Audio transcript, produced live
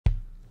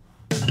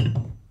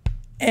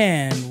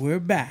And we're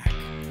back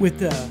with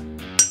the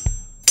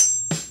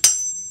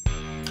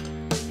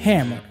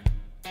Hammer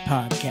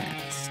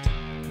Podcast.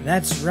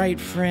 That's right,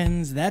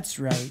 friends, that's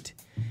right.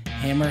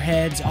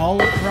 Hammerheads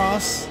all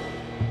across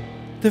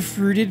the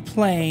fruited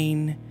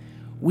plain.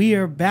 We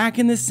are back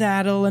in the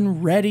saddle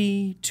and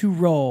ready to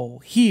roll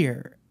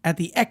here at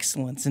the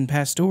Excellence in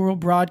Pastoral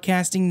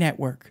Broadcasting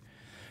Network.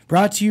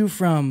 Brought to you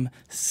from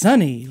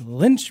sunny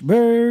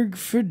Lynchburg,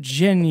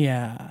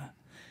 Virginia.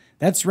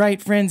 That's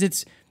right, friends,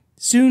 it's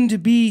soon to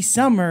be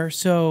summer,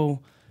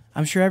 so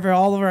I'm sure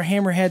all of our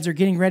hammerheads are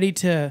getting ready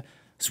to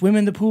swim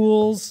in the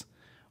pools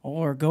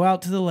or go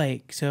out to the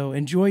lake. So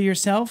enjoy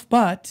yourself.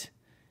 But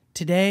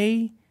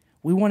today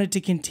we wanted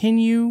to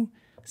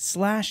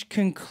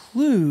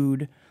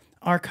continue/conclude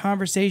our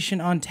conversation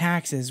on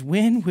taxes.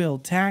 When will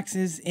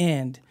taxes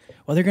end?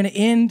 Well, they're going to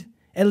end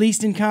at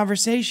least in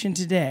conversation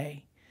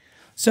today.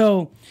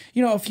 So,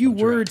 a few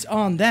words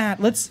on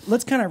that.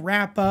 Let's kind of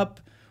wrap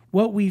up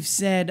what we've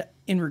said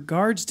in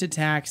regards to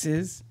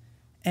taxes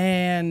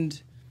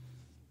and,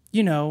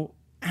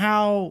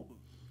 how,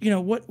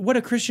 what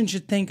a Christian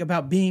should think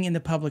about being in the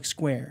public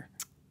square.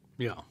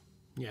 Yeah,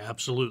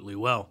 absolutely.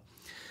 Well,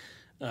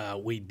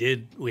 we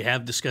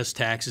have discussed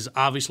taxes.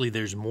 Obviously,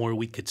 there's more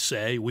we could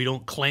say. We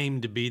don't claim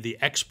to be the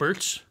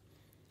experts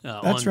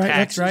on taxes,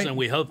 that's right. And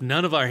we hope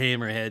none of our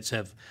hammerheads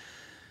have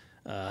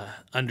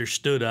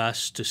understood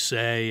us to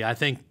say, I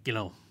think,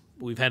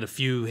 we've had a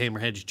few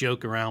hammerheads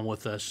joke around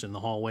with us in the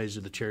hallways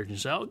of the church and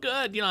say, oh,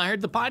 good, I heard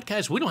the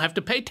podcast. We don't have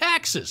to pay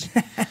taxes.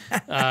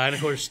 And,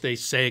 of course, they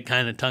say it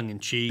kind of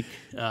tongue-in-cheek.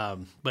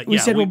 But we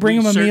said we'll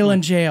bring them a meal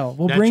in jail.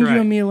 We'll bring you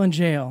a meal in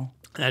jail.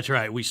 That's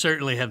right. We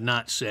certainly have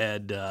not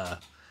said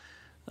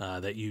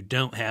that you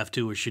don't have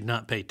to or should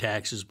not pay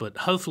taxes, but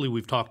hopefully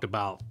we've talked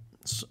about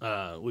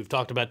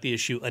the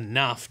issue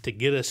enough to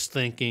get us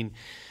thinking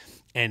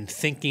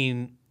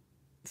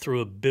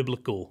through a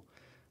biblical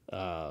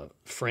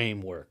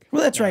framework.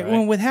 Well, that's right.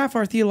 Well, with half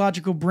our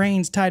theological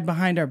brains tied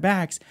behind our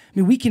backs,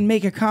 we can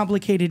make a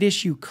complicated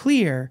issue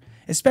clear,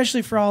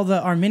 especially for all the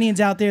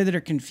Arminians out there that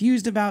are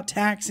confused about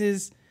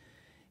taxes.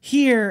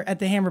 Here at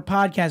the Hammer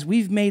Podcast,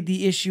 we've made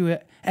the issue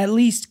at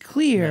least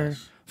clear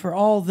for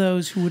all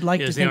those who would like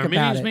to think about it. The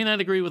Arminians may not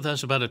agree with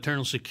us about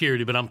eternal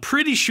security, but I'm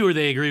pretty sure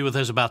they agree with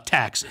us about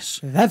taxes.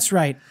 That's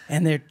right,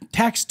 and they're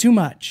taxed too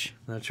much.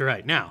 That's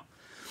right. Now,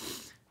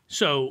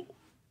 so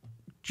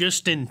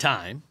just in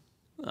time,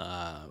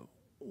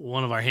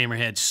 one of our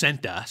hammerheads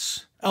sent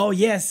us. Oh,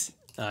 yes.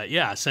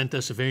 Sent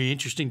us a very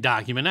interesting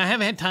document. I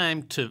haven't had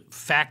time to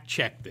fact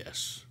check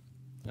this,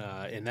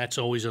 and that's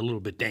always a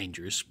little bit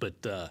dangerous.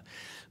 But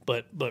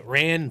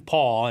Rand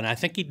Paul, and I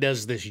think he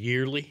does this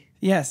yearly.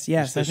 Yes,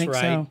 I think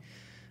right?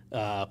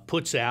 So.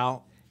 Puts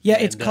out. Yeah,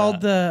 it's called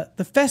the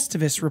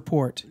Festivus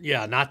report.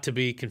 Yeah, not to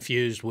be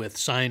confused with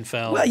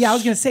Seinfeld's. Well, yeah, I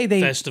was going to say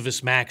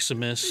Festivus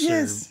Maximus.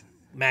 Yes. Or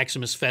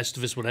Maximus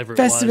Festivus, whatever Festivus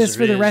it was. Festivus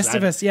for the rest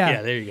of us, yeah.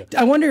 Yeah, there you go.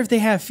 I wonder if they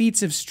have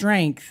feats of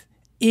strength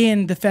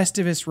in the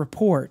Festivus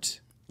report.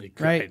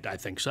 Right? I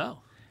think so.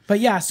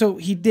 But yeah, so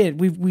he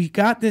did. We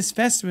got this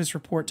Festivus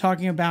report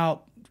talking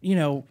about,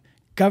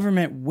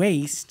 government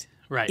waste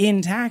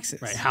in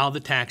taxes. Right, how the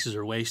taxes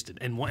are wasted.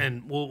 And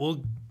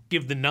we'll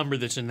give the number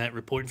that's in that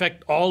report. In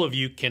fact, all of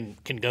you can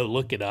go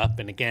look it up.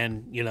 And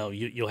again,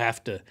 you'll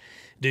have to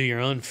do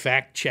your own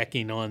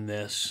fact-checking on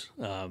this.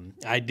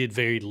 I did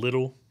very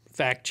little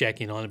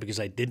fact-checking on it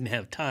because I didn't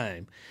have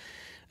time.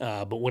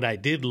 But what I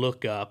did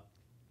look up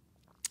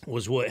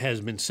was what has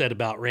been said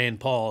about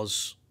Rand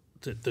Paul's,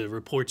 the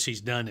reports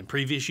he's done in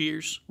previous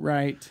years.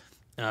 Right.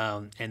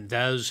 And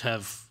those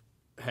have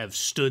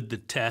stood the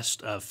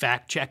test of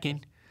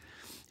fact-checking.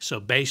 So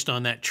based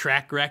on that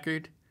track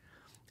record,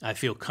 I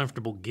feel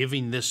comfortable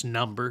giving this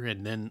number,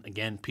 and then,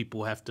 again,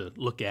 people have to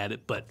look at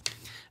it. But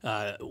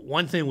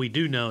one thing we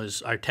do know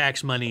is our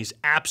tax money is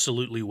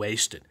absolutely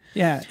wasted.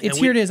 Yeah,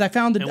 here it is. I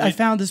found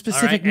the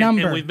specific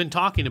number. And we've been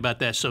talking about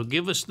that, so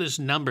give us this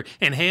number.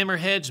 And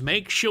hammerheads,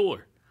 make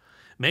sure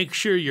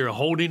you're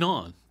holding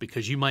on,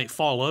 because you might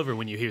fall over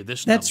when you hear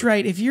this number. That's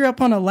right. If you're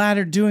up on a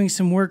ladder doing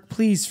some work,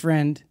 please,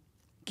 friend,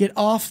 get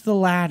off the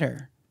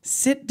ladder.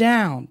 Sit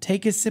down.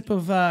 Take a sip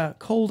of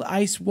cold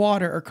ice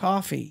water or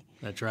coffee.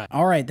 That's right.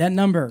 All right, that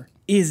number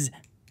is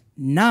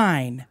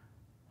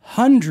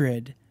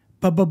 $900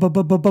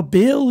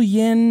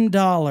 billion.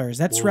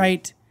 That's Whoa.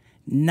 Right,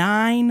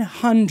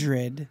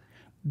 $900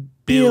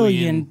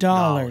 billion.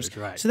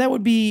 Right. So that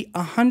would be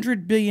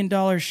 $100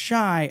 billion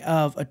shy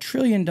of $1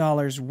 trillion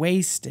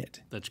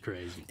wasted. That's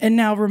crazy. And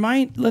now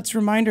let's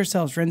remind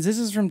ourselves, friends, this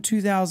is from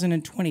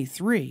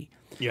 2023.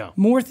 Yeah.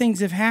 More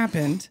things have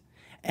happened,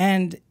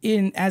 and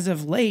as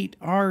of late,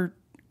 our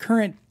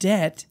current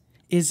debt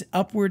is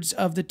upwards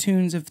of the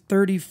tunes of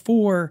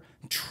 $34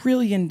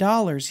 trillion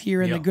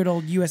here in the good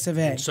old US of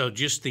A. And so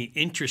just the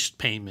interest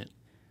payment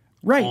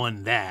right.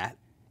 on that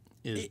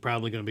is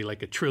probably going to be like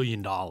 $1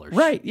 trillion.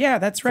 Right, yeah,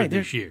 that's right. For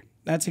this year.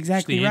 That's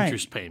exactly right. right. The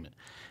interest payment.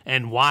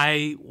 And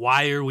why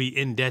are we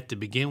in debt to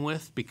begin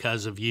with?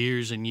 Because of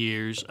years and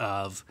years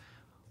of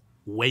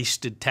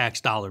wasted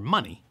tax dollar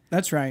money.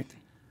 That's right.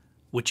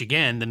 Which,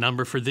 again, the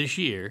number for this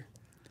year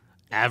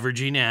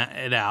averaging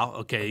it out,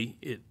 okay,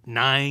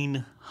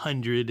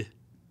 900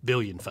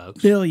 billion,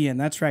 folks. Billion,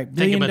 that's right.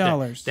 Think about $1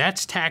 billion.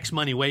 That's tax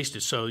money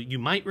wasted. So you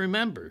might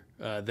remember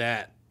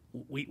that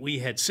we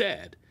had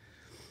said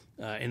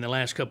in the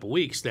last couple of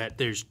weeks that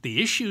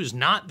the issue is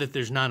not that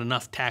there's not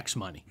enough tax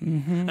money.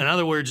 In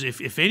other words,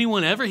 if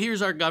anyone ever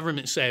hears our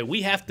government say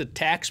we have to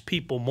tax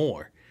people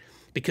more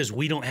because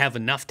we don't have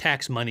enough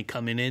tax money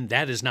coming in,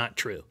 that is not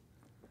true.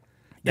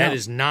 That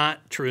is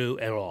not true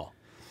at all.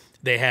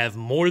 They have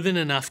more than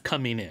enough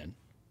coming in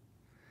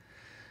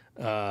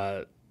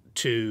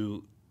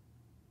to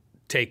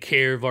take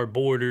care of our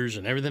borders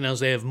and everything else.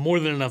 They have more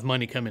than enough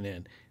money coming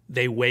in.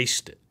 They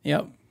waste it.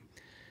 Yep.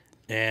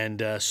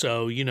 And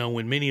so,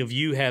 when many of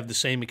you have the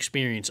same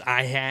experience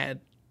I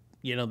had,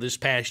 this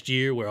past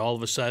year where all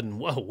of a sudden,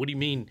 whoa, what do you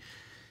mean?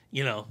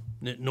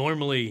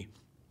 Normally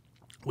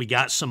we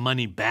got some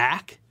money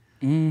back.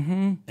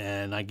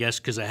 And I guess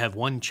because I have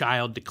one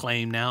child to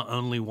claim now,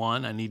 only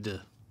one, I need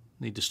to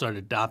start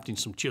adopting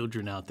some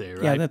children out there,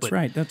 right? Yeah, that's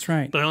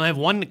right. But I only have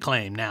one to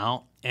claim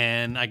now,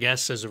 and I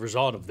guess as a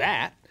result of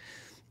that,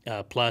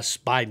 plus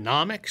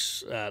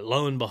Bidenomics,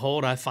 lo and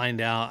behold, I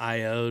find out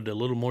I owed a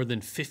little more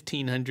than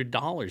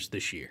 $1,500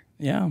 this year.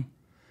 Yeah.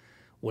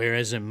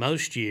 Whereas in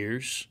most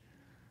years,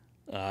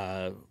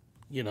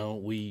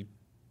 we,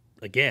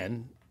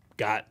 again,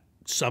 got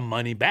some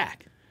money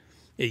back.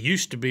 It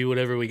used to be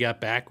whatever we got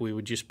back, we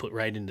would just put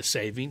right into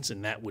savings,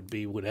 and that would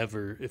be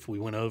whatever if we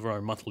went over our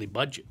monthly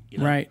budget.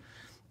 Right.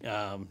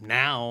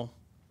 Now,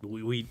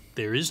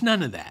 there is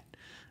none of that.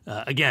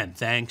 Again,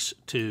 thanks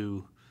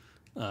to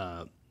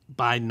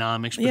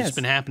Bidenomics, but it's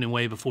been happening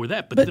way before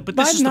that. But this is the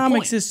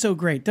point. Bidenomics is so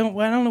great. I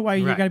don't know why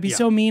you got to be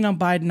so mean on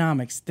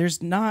Bidenomics.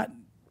 There's not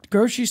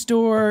grocery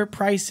store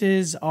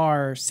prices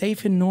are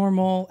safe and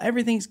normal.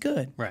 Everything's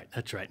good. Right.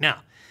 That's right.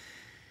 Now,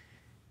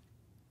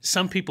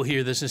 some people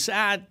hear this and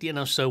say,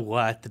 so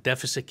what? The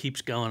deficit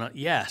keeps going up.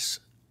 Yes,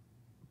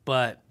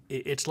 but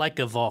it's like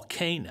a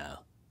volcano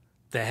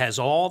that has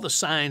all the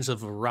signs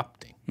of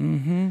erupting.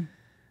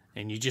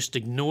 And you just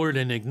ignore it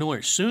and ignore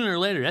it. Sooner or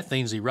later, that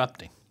thing's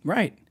erupting.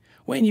 Right.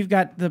 When you've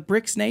got the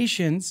BRICS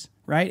nations,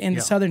 right, in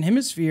the Southern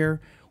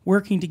Hemisphere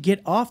working to get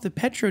off the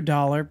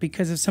petrodollar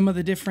because of some of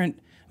the different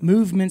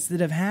movements that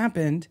have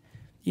happened,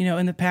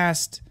 in the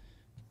past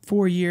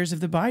 4 years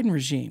of the Biden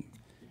regime,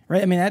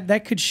 right? I mean,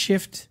 that could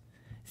shift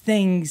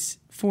things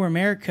for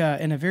America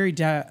in a very,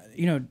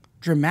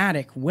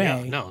 dramatic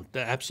way. Yeah, no,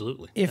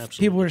 absolutely. If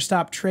people were to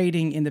stop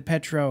trading in the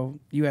petro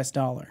U.S.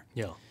 dollar.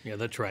 Yeah,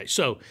 that's right.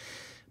 So,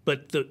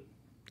 but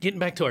getting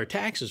back to our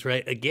taxes,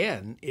 right?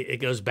 Again, it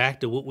goes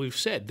back to what we've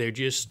said.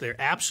 They're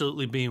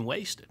absolutely being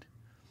wasted,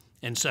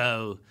 and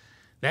so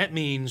that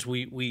means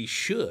we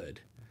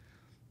should,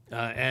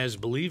 as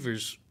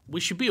believers, we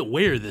should be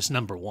aware of this.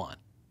 Number one,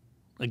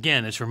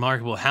 again, it's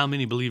remarkable how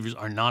many believers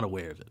are not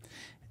aware of it.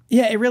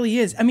 Yeah, it really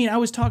is. I mean, I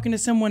was talking to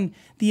someone,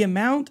 the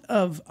amount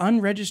of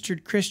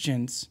unregistered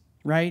Christians,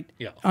 right?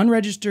 Yeah.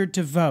 Unregistered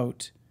to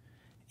vote,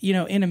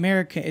 in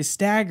America is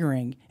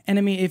staggering. And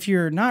I mean, if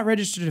you're not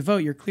registered to vote,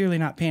 you're clearly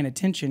not paying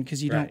attention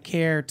because you don't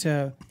care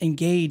to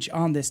engage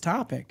on this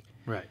topic.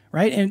 Right.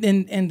 Right?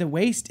 And the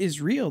waste is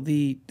real.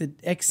 The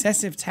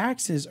excessive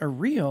taxes are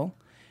real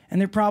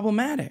and they're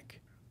problematic.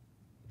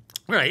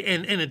 Right.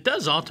 And it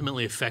does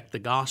ultimately affect the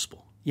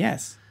gospel.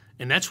 Yes.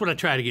 And that's what I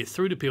try to get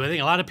through to people. I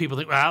think a lot of people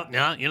think, well,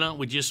 no,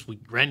 we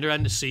render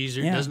unto Caesar.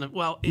 Yeah. Doesn't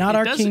well, not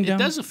our kingdom. It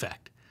does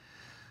affect.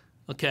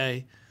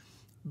 Okay,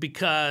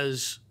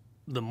 because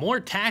the more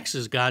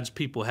taxes God's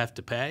people have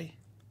to pay,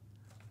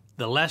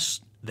 the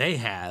less they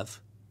have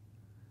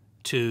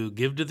to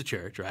give to the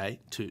church,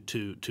 right? To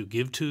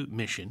give to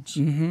missions,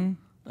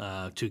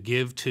 to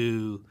give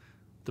to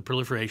the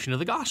proliferation of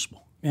the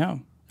gospel. Yeah,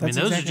 those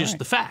are just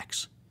the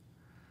facts.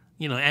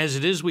 As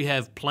it is, we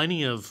have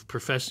plenty of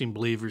professing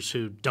believers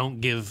who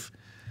don't give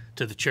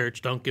to the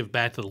church, don't give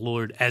back to the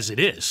Lord as it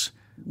is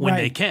when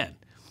they can.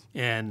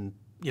 And,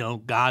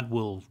 God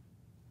will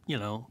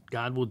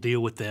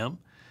deal with them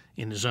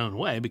in his own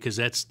way because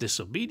that's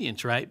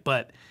disobedience, right?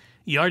 But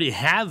you already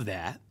have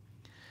that.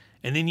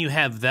 And then you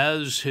have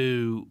those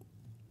who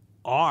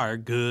are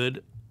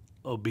good,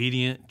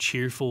 obedient,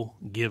 cheerful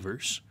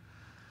givers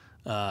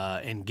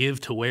and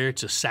give to where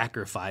it's a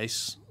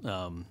sacrifice,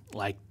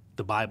 like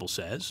the Bible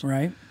says,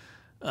 right?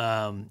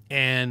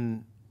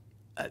 And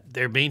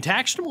they're being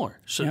taxed more,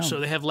 so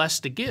they have less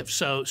to give.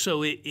 So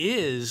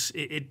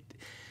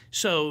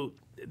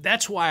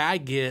that's why I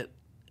get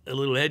a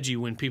little edgy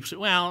when people say,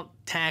 "Well,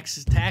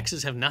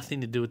 taxes have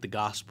nothing to do with the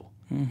gospel."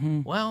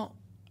 Well,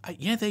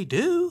 yeah, they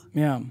do.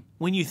 Yeah.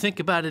 When you think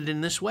about it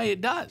in this way,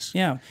 it does.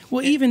 Yeah.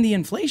 Well, even the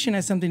inflation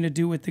has something to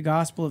do with the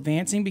gospel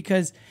advancing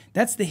because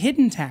that's the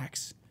hidden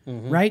tax.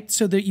 Right?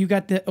 So that you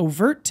got the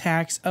overt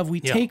tax of we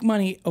take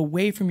money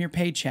away from your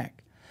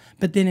paycheck.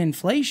 But then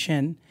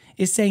inflation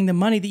is saying the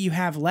money that you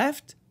have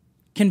left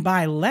can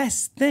buy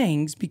less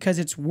things because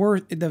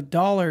the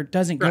dollar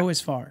doesn't go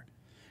as far.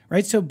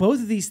 Right? So both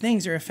of these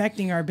things are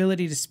affecting our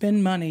ability to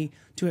spend money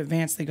to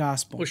advance the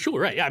gospel. Well, sure,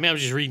 right. I mean, I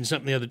was just reading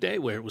something the other day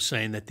where it was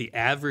saying that the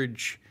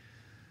average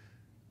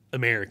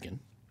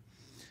American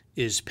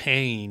is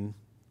paying,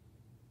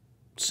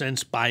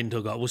 since Biden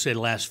took off, we'll say the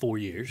last 4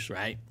 years,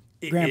 right?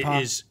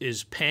 Grandpa.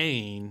 Is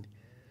paying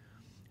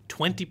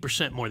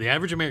 20% more. The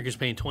average American is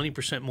paying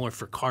 20% more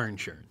for car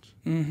insurance.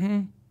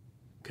 Mm-hmm.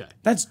 Okay.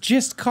 That's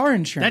just car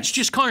insurance. That's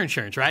just car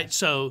insurance, right?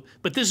 So,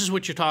 but this is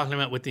what you're talking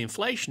about with the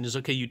inflation is,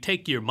 okay, you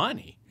take your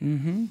money,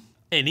 and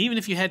even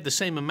if you had the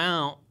same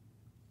amount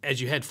as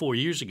you had 4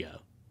 years ago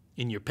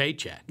in your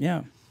paycheck,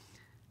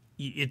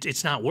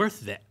 it's not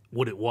worth that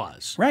what it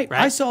was. Right.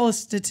 I saw a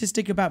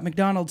statistic about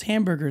McDonald's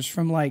hamburgers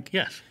from like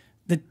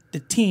the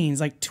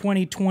teens, like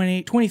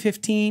 2020,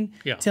 2015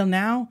 till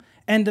now,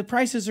 and the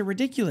prices are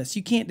ridiculous.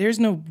 You can't, there's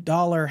no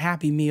dollar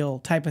Happy Meal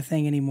type of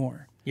thing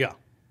anymore. Yeah.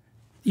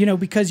 You know,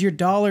 because your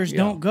dollars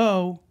don't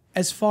go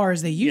as far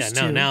as they used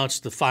to. Now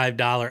it's the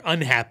 $5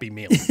 unhappy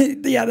meal.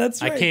 Yeah,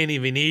 that's right. I can't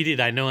even eat it.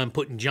 I know I'm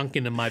putting junk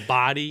into my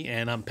body,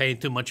 and I'm paying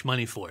too much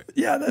money for it.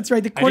 Yeah, that's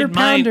right. The quarter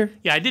pounder.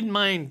 I didn't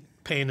mind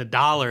paying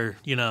 $1,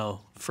 you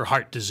know, for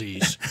heart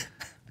disease,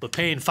 but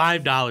paying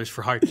 $5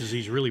 for heart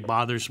disease really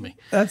bothers me.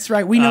 That's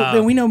right. We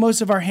know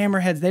most of our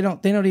hammerheads. They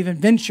don't even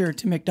venture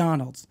to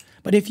McDonald's.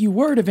 But if you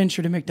were to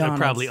venture to McDonald's,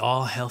 they're probably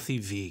all healthy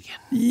vegan.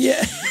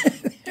 Yeah.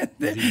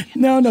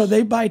 No,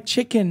 they buy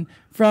chicken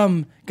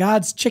from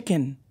God's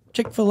Chicken,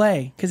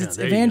 Chick-fil-A, because it's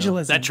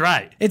evangelism. That's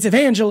right. It's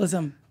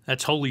evangelism.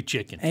 That's holy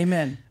chicken.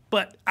 Amen.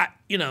 But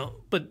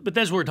but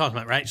that's what we're talking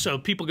about, right? So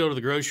people go to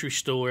the grocery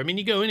store. I mean,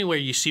 you go anywhere,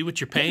 you see what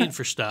you're paying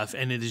for stuff,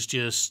 and it is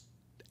just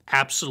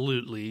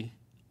absolutely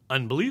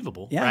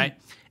unbelievable, right?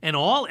 And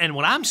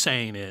what I'm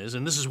saying is,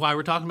 and this is why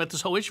we're talking about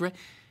this whole issue, right?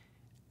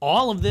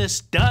 All of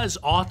this does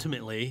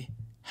ultimately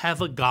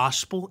have a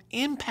gospel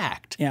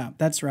impact. Yeah,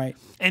 that's right.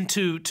 And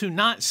to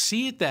not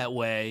see it that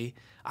way,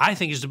 I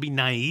think, is to be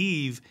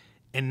naive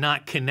and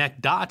not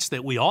connect dots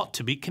that we ought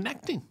to be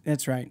connecting.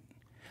 That's right.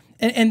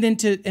 And then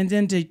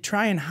to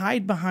try and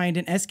hide behind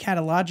an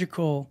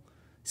eschatological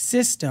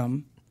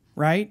system,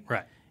 right?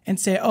 Right. And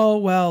say, oh,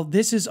 well,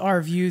 this is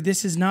our view.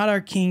 This is not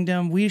our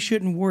kingdom. We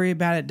shouldn't worry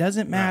about it.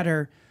 Doesn't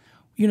matter. Right.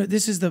 You know,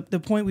 this is the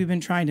point we've been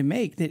trying to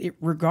make, that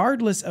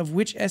regardless of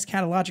which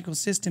eschatological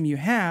system you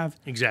have,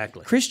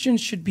 exactly,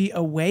 Christians should be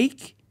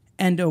awake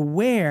and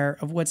aware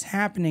of what's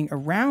happening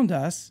around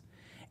us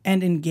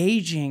and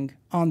engaging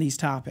on these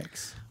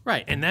topics.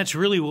 Right, and that's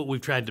really what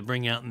we've tried to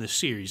bring out in this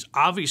series.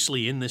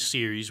 Obviously, in this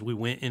series, we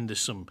went into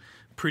some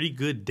pretty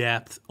good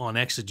depth on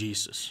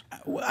exegesis.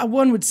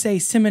 One would say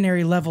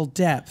seminary-level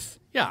depth.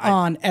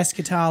 On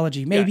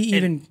eschatology, maybe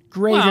even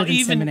greater than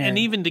seminary. And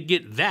even to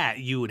get that,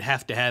 you would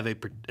have to have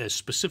a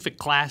specific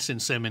class in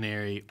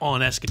seminary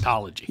on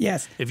eschatology.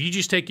 Yes. If you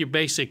just take your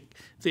basic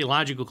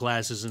theological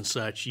classes and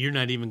such, you're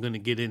not even going to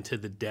get into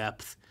the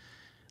depth,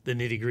 the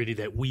nitty-gritty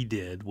that we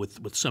did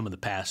with some of the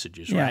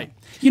passages, right?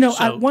 You know,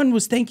 one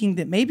was thinking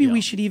that maybe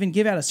we should even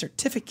give out a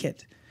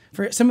certificate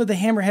for some of the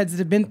hammerheads that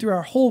have been through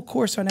our whole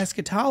course on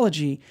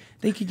eschatology.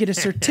 They could get a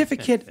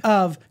certificate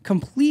of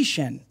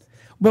completion.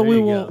 But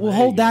we'll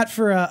hold that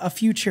for a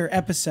future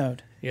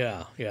episode.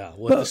 Yeah.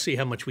 We'll have to see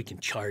how much we can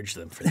charge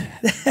them for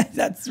that.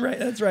 That's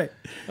right.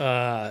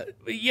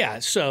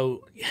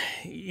 So,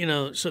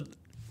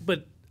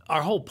 but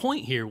our whole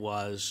point here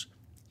was,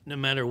 no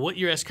matter what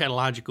your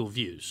eschatological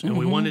views, and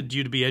we wanted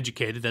you to be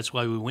educated, that's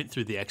why we went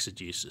through the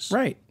exegesis.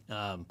 Right.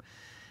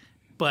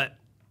 But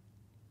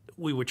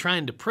we were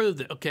trying to prove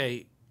that,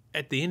 okay,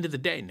 at the end of the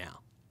day now,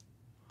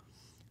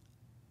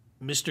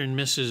 Mr. and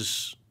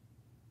Mrs.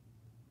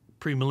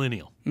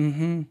 premillennial.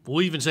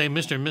 We'll even say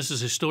Mr. and Mrs.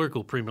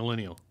 historical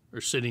premillennial are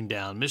sitting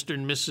down. Mr.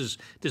 and Mrs.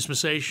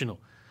 dispensational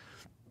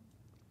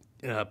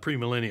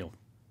premillennial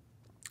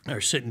are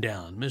sitting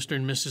down. Mr.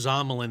 and Mrs.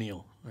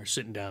 amillennial are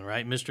sitting down,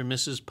 right? Mr. and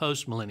Mrs.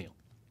 postmillennial.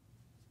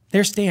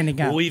 They're standing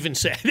up. We'll even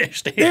say they're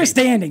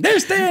standing. They're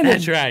standing.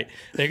 That's right.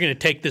 They're going to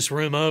take this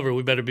room over.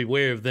 We better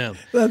beware of them.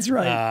 That's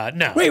right.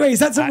 No. Wait, is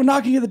that someone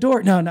knocking at the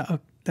door? No.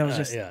 That was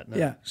just...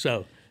 Yeah.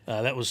 So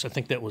I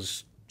think that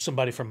was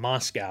somebody from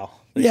Moscow.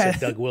 They said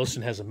Doug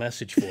Wilson has a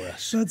message for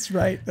us. That's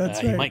right.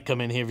 He might come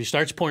in here. If he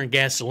starts pouring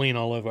gasoline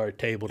all over our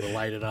table to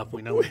light it up,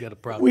 we know we've got a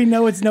problem. We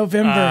know it's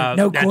November.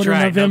 No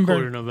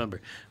quarter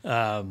November.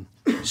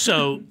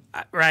 So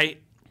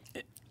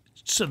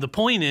the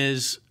point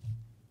is,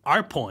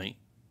 our point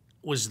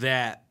was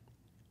that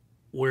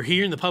we're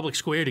here in the public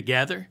square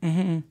together,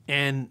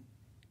 and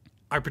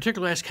our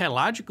particular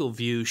eschatological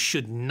view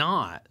should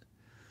not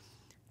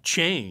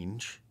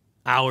change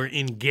our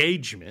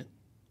engagement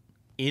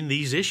in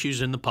these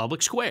issues in the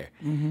public square.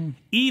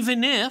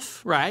 Even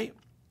if, right,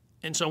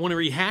 and so I want to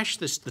rehash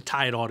this to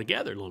tie it all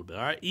together a little bit,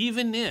 all right?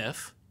 Even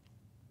if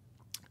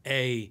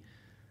a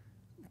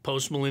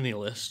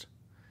postmillennialist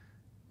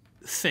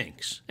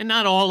thinks, and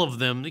not all of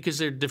them, because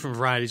there are different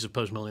varieties of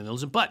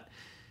postmillennialism, but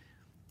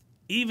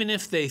even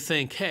if they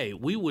think, hey,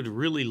 we would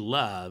really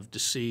love to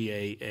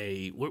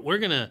see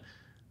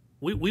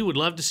we would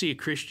love to see a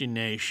Christian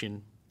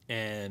nation,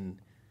 and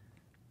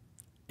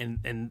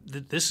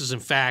this is in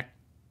fact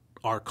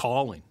our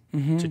calling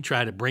to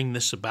try to bring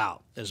this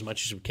about as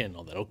much as we can.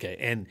 All that, okay,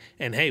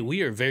 and hey,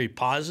 we are very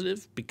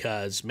positive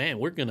because, man,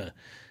 we're gonna,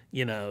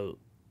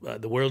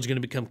 the world's going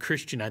to become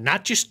Christianized,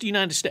 not just the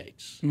United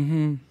States,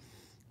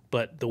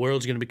 but the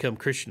world's going to become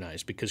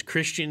Christianized because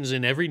Christians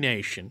in every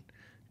nation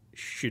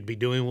should be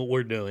doing what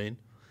we're doing,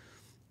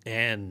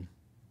 and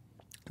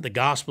the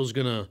gospel's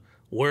going to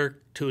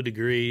work to a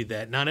degree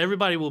that not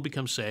everybody will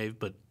become saved,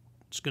 but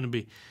it's going to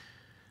be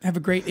have a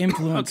great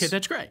influence. Okay,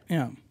 that's great.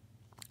 Yeah.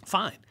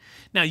 Fine.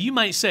 Now, you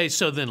might say,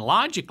 so then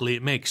logically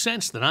it makes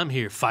sense that I'm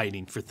here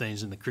fighting for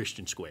things in the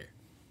Christian square.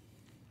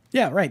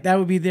 Yeah, right. That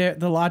would be the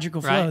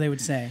logical flow, Right. they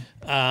would say.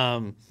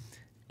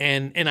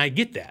 And I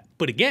get that.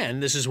 But again,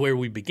 this is where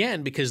we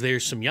begin because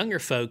there's some younger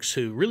folks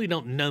who really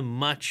don't know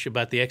much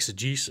about the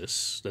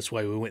exegesis. That's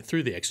why we went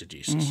through the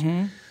exegesis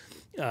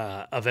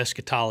of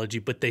eschatology.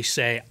 But they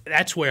say,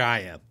 that's where I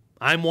am.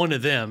 I'm one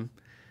of them.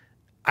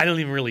 I don't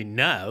even really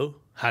know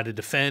how to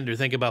defend or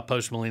think about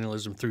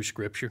postmillennialism through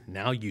Scripture.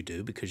 Now you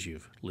do because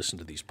you've listened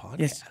to these podcasts.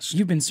 Yes,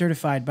 you've been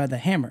certified by the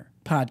Hammer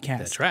podcast.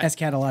 That's right.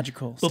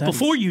 Eschatological But studies.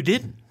 before you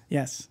didn't.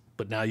 Yes.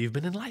 But now you've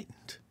been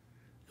enlightened.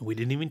 And we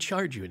didn't even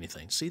charge you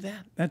anything. See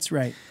that? That's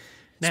right.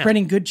 Now,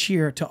 Spreading good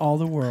cheer to all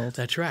the world.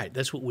 That's right.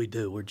 That's what we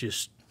do. We're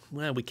just,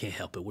 well, we can't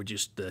help it. We're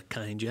just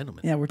kind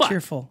gentlemen. Yeah, we're But-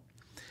 cheerful.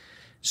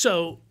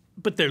 So,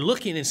 but they're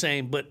looking and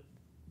saying, but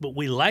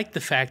we like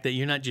the fact that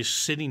you're not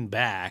just sitting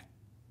back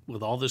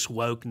with all this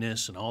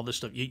wokeness and all this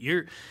stuff.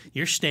 You're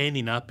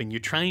standing up and you're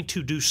trying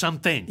to do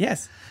something.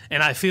 Yes.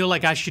 And I feel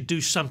like I should do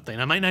something.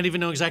 I might not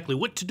even know exactly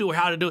what to do or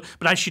how to do it,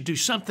 but I should do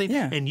something.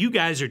 Yeah. And you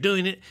guys are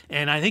doing it,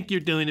 and I think you're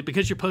doing it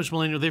because you're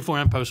postmillennial, therefore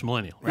I'm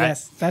postmillennial, right?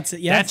 Yes, that's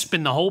it. Yes. That's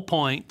been the whole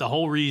point, the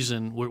whole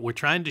reason. We're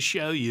trying to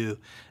show you,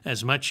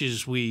 as much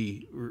as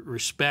we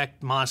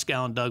respect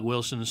Moscow and Doug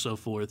Wilson and so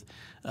forth,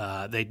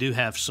 they do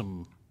have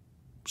some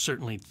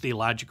certainly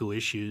theological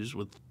issues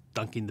with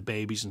dunking the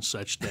babies and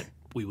such that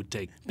we would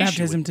take issue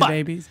Baptism with. to But-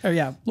 babies. Oh,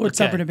 yeah.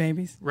 Lord's Okay. Supper to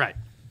babies. Right.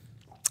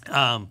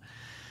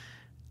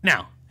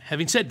 Now,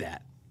 having said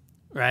that,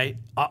 right,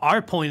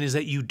 our point is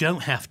that you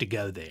don't have to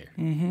go there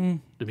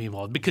to be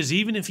involved. Because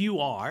even if you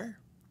are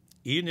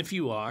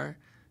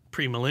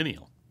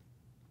premillennial,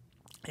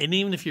 and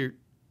even if you're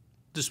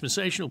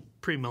dispensational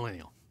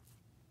premillennial,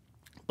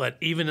 but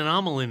even an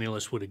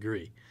amillennialist would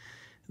agree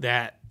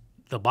that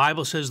the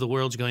Bible says the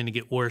world's going to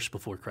get worse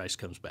before Christ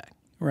comes back.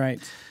 Right.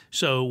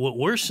 So what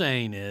we're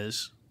saying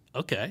is,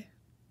 okay,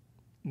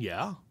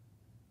 yeah,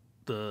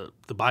 the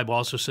Bible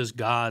also says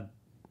God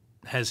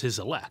has his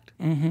elect.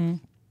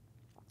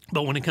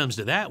 But when it comes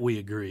to that, we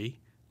agree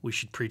we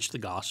should preach the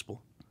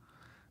gospel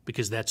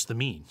because that's the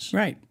means.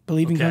 Right.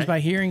 Believing Okay. comes by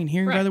hearing and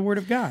hearing by Right. the word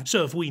of God.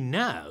 So if we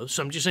know,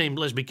 so I'm just saying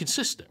let's be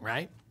consistent,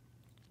 right?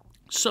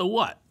 So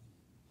what?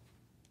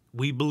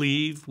 We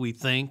believe, we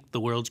think the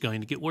world's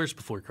going to get worse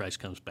before Christ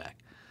comes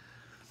back.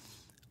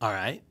 All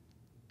right.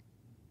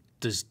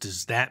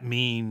 Does that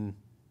mean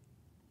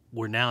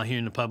we're now here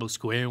in the public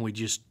square and we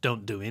just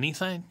don't do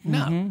anything?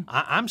 No.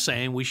 I'm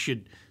saying we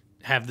should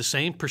have the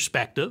same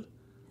perspective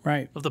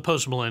Right. of the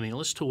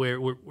postmillennialist to where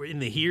we're in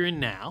the here and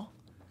now.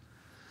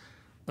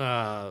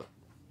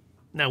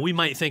 Now, we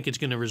might think it's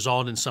going to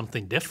result in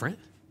something different,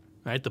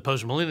 right? The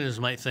postmillennialists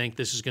might think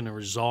this is going to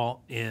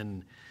result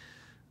in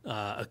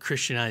a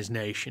Christianized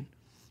nation.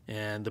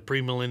 And the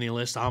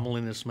premillennialists,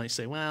 amillennialists might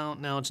say, well,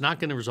 no, it's not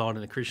going to result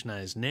in a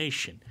Christianized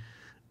nation.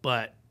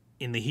 But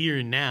in the here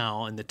and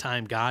now, in the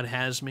time God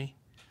has me,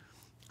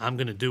 I'm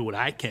going to do what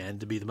I can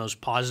to be the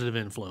most positive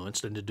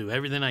influence and to do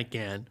everything I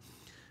can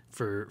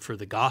for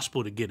the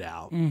gospel to get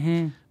out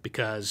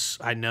because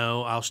I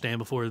know I'll stand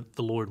before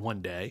the Lord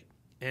one day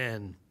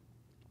and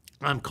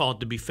I'm called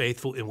to be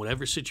faithful in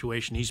whatever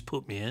situation he's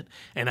put me in.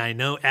 And I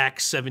know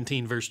Acts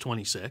 17, verse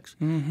 26.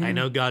 I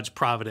know God's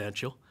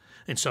providential.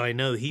 And so I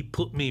know he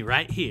put me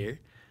right here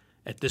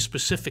at this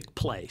specific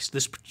place,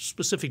 this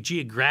specific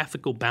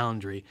geographical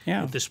boundary,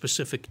 Yeah. at this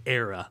specific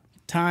era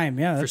Time.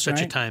 Yeah. for That's such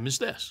right. a time as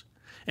this.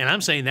 And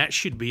I'm saying that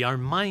should be our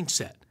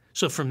mindset.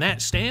 So from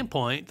that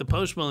standpoint, the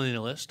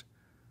postmillennialist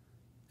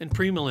and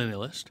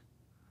premillennialist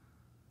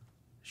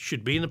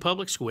should be in the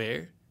public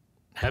square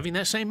having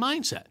that same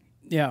mindset.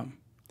 Yeah.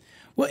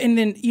 Well, and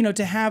then,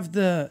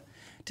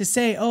 to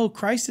say, oh,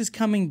 Christ is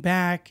coming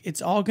back.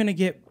 It's all going to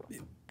get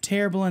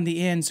terrible in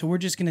the end. So we're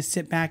just going to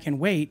sit back and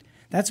wait.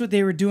 That's what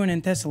they were doing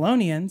in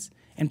Thessalonians.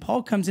 And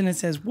Paul comes in and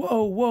says,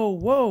 whoa, whoa,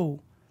 whoa.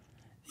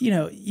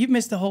 You've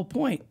missed the whole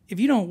point. If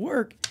you don't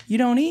work, you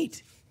don't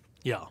eat.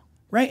 Yeah.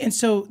 Right. And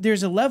so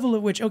there's a level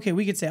at which, okay,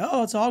 we could say,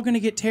 oh, it's all going to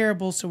get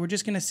terrible. So we're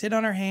just going to sit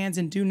on our hands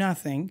and do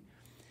nothing.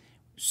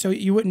 So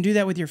you wouldn't do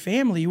that with your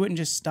family. You wouldn't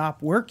just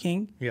stop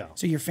working. Yeah.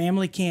 So your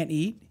family can't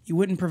eat. You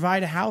wouldn't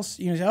provide a house.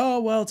 Say, oh,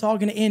 well, it's all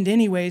going to end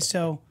anyway.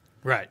 So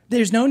Right.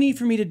 there's no need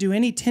for me to do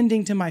any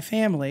tending to my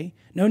family.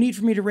 No need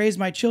for me to raise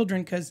my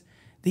children because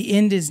the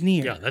end is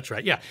near. Yeah, that's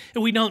right. Yeah.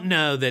 And we don't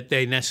know that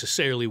they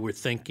necessarily were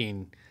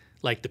thinking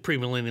like the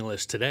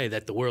premillennialists today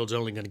that the world's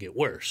only going to get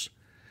worse.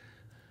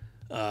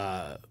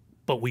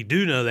 But we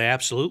do know they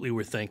absolutely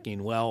were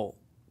thinking, well,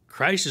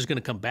 Christ is going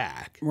to come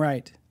back,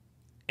 Right.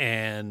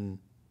 and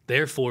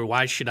therefore,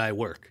 why should I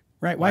work?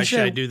 Right. Why should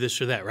I do this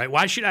or that? Right.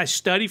 Why should I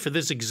study for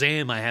this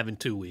exam I have in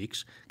 2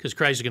 weeks? Because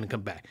Christ is going to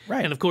come back.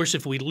 Right. And of course,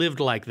 if we lived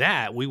like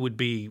that, we would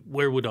be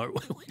we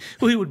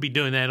would be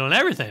doing that on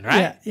everything,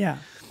 right? Yeah.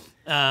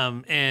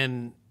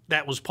 And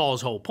that was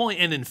Paul's whole point.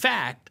 And in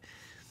fact,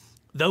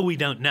 though we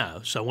don't know,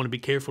 so I want to be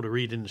careful to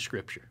read in the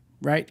Scripture.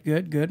 Right.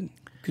 Good.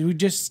 Because we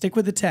just stick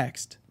with the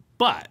text.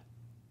 But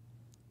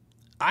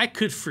I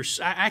can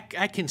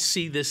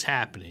see this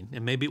happening,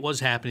 and maybe it was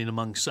happening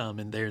among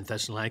some in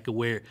Thessalonica,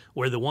 where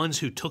the ones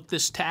who took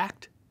this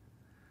tact,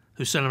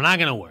 who said, I'm not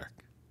going to work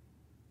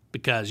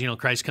because,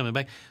 Christ's coming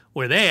back,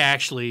 where they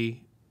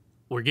actually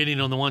were getting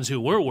on the ones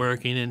who were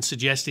working and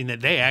suggesting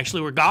that they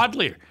actually were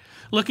godlier.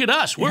 Look at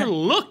us. We're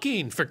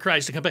looking for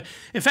Christ to come back.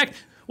 In fact,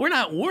 we're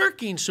not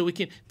working so we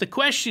can – the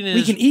question is –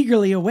 we can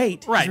eagerly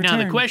await Right. his Now,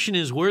 return. the question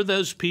is, were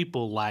those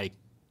people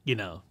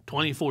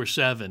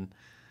 24/7 –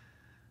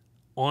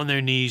 on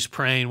their knees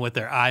praying with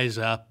their eyes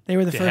up? They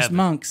were the first heaven?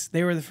 monks.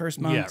 They were the first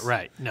monks. Yeah,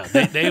 right. No,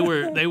 they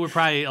were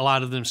probably, a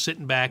lot of them,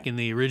 sitting back in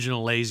the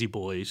original Lazy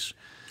Boys,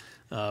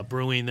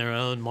 brewing their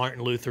own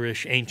Martin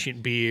Lutherish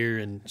ancient beer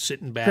and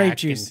sitting back Grape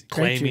juice. and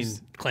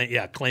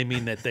Grape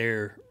claiming that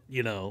they're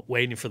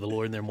waiting for the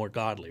Lord and they're more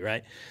godly,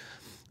 right?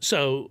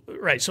 So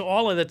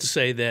all of that to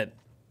say that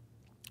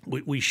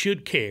we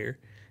should care,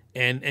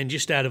 and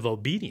just out of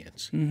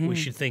obedience, we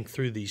should think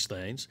through these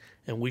things,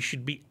 and we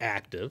should be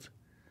active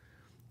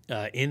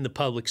in the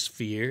public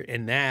sphere,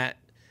 and that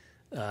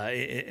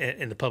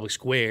in the public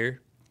square,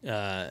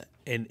 and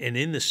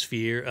in the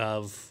sphere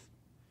of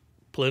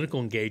political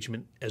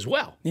engagement as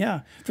well.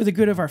 Yeah, for the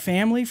good of our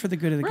family, for the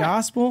good of the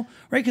gospel,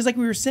 right? Because like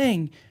we were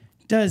saying,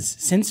 does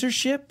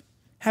censorship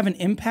have an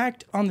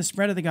impact on the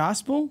spread of the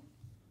gospel?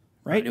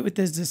 Right? With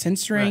the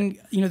censoring,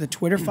 the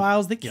Twitter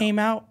files that came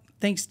out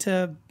thanks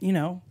to,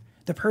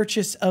 the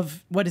purchase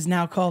of what is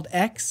now called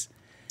X.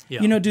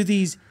 Yeah. Do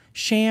these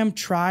sham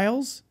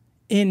trials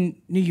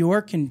in New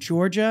York and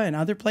Georgia and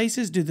other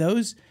places,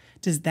 does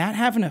that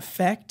have an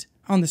effect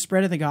on the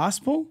spread of the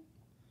gospel?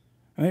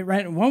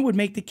 Right? One would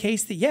make the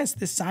case that, yes,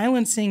 the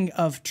silencing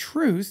of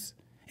truth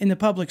in the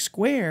public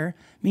square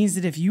means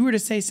that if you were to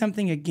say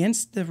something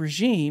against the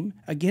regime,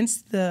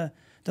 against the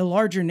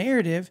larger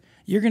narrative,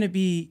 you're going to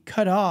be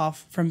cut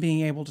off from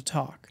being able to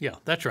talk. Yeah,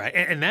 that's right.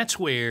 And that's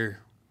where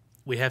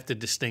we have to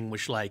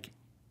distinguish,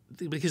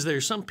 because there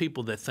are some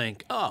people that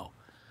think, oh,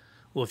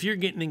 well, if you're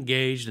getting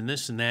engaged in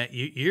this and that,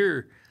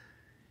 you're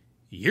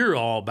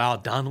all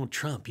about Donald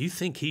Trump. You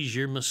think he's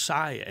your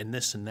Messiah and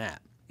this and that.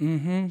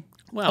 Mm-hmm.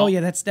 Well,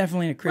 that's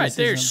definitely a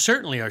criticism. Right, there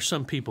certainly are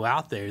some people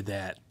out there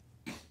that,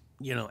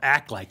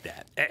 act like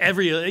that.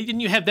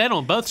 And you have that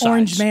on both sides.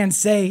 Orange man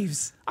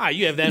saves.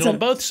 You have that on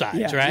both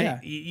sides, right? Yeah.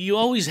 You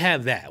always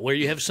have that, where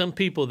you have some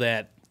people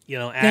that,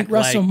 act think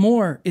Russell like,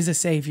 Moore is a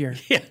savior.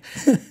 Yeah,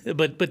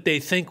 but they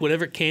think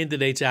whatever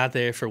candidate's out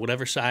there for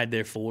whatever side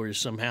they're for is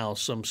somehow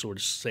some sort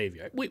of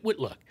savior.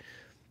 Look,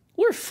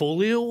 we're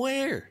fully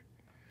aware.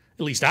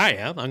 At least I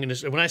am.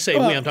 When I say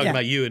we, I'm talking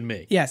about you and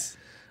me. Yes.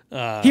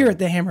 Here at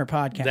the Hammer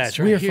Podcast. That's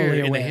right. We are Here fully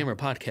in aware. the Hammer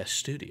Podcast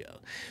studio,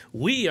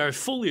 we are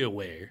fully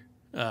aware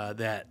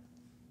that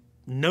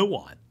no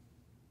one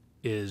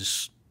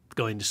is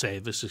going to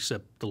save us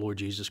except the Lord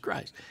Jesus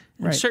Christ.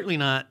 And Right. certainly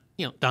not,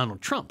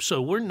 Donald Trump.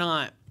 So we're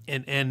not.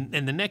 And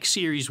the next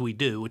series we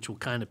do, which will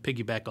kind of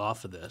piggyback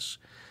off of this,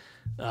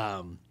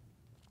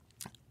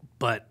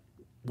 but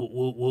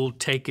we'll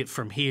take it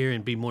from here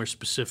and be more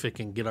specific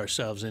and get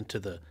ourselves into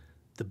the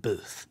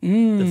booth,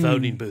 the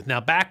voting booth.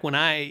 Now, back when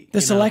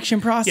The selection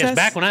process? Yes,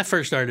 back when I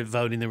first started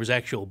voting, there was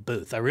actual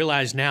booth. I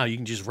realize now you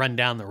can just run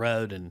down the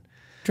road and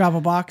drop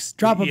a box,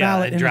 drop a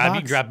ballot and in drop, the box.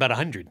 you can drop about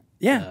 100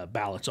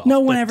 ballots off.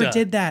 No one But, ever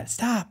did that.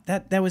 Stop.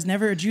 That was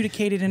never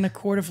adjudicated in a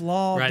court of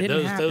law. Right,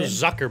 Didn't happen.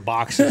 those Zucker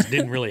boxes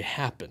didn't really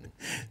happen.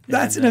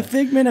 That's a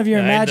figment of your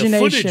And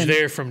imagination. the footage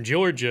there from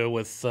Georgia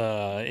with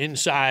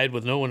inside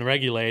with no one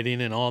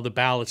regulating and all the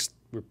ballots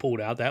were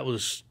pulled out, that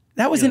was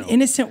an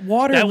innocent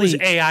water that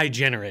leak. was AI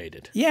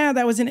generated. Yeah,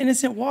 that was an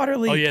innocent water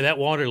leak. Oh yeah, that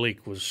water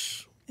leak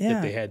was Yeah.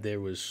 that they had there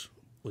was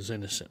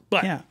innocent.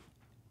 But Yeah.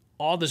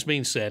 all this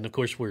being said, and of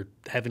course we're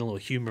having a little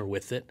humor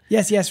with it.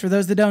 Yes. For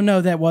those that don't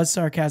know, that was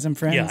sarcasm,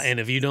 friends. Yeah, and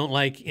if you don't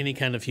like any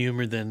kind of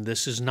humor, then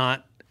this is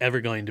not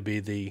ever going to be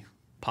the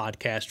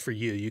podcast for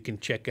you. You can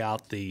check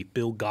out the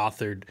Bill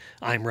Gothard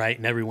 "I'm Right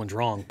and Everyone's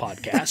Wrong"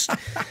 podcast.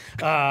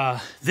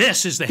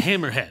 This is the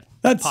Hammerhead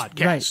That's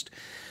podcast. right.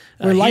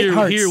 We're light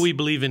hearts. Here we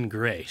believe in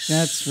grace.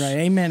 That's right.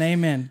 Amen.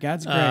 Amen.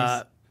 God's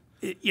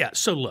grace. Yeah.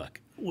 So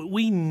look,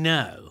 we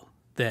know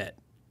that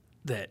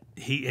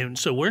he, and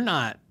so we're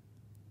not.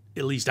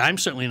 At least I'm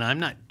certainly not.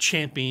 I'm not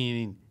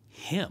championing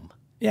him.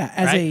 Yeah,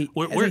 as right?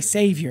 a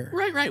savior.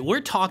 Right.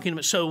 We're talking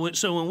about so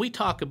when we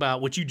talk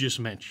about what you just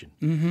mentioned,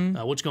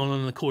 what's going on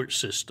in the court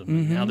system,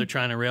 and how they're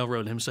trying to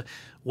railroad him. So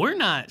we're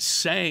not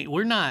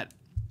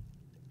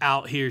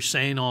out here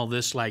saying all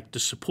this like to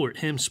support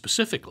him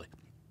specifically.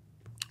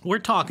 We're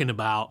talking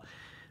about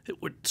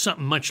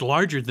something much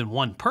larger than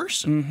one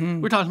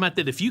person. We're talking about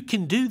that if you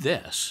can do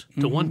this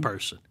to one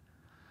person,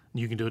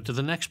 You can do it to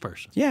the next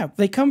person. Yeah,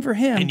 they come for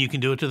him. And you can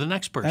do it to the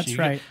next person. That's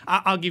right.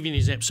 I'll give you an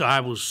example. So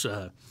I was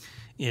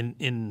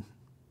in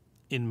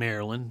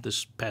Maryland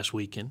this past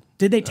weekend.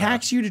 Did they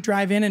tax you to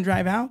drive in and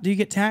drive out? Do you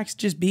get taxed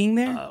just being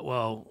there?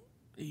 Well,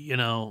 you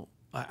know,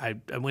 I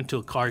went to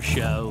a car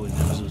show, and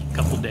it was a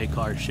couple-day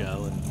car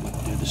show, and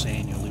we do this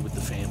annually with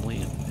the family,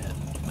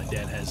 and my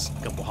dad has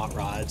a couple hot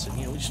rods, and,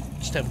 you know, we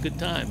just have a good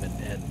time.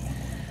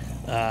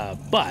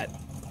 But,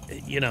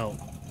 you know,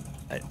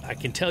 I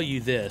can tell you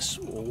this,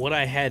 what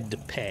I had to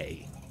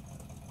pay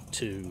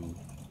to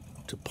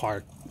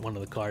park one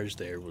of the cars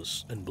there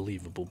was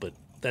unbelievable, but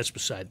that's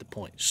beside the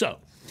point. So,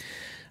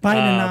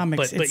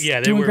 Bidenomics, but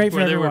yeah, there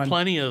were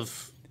plenty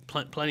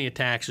of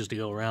taxes to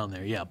go around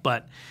there. Yeah,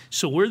 but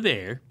so we're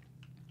there,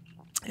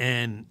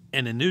 and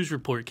a news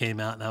report came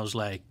out, and I was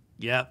like,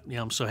 yeah,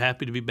 I'm so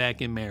happy to be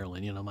back in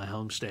Maryland, you know, my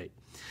home state.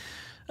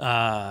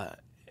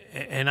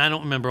 And I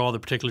don't remember all the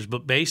particulars,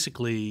 but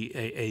basically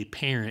a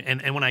parent,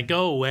 and when I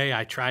go away,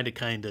 I try to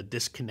kind of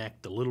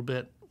disconnect a little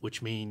bit,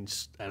 which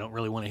means I don't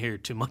really want to hear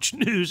too much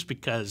news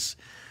because,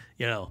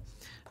 you know.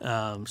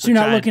 So you're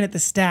not looking at the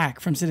stack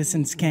from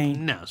Citizens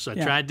Kane? No. So I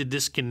tried to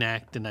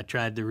disconnect, and I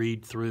tried to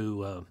read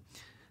through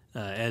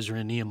Ezra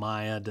and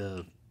Nehemiah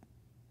to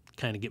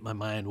kind of get my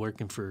mind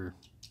working for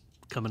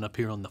coming up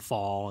here on the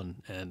fall,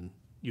 and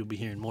you'll be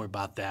hearing more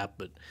about that,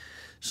 but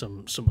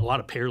a lot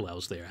of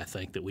parallels there, I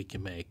think, that we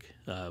can make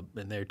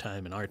in their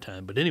time and our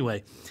time. But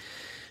anyway,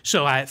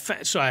 so I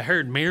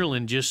heard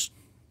Maryland just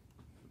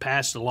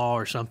passed a law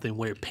or something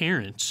where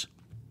parents,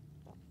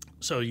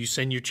 so you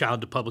send your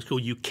child to public school,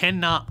 you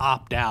cannot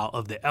opt out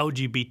of the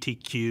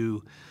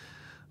LGBTQ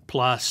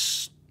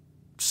plus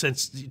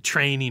sense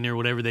training or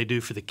whatever they do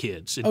for the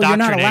kids. Oh, you're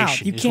not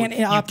allowed. You can't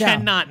opt out. You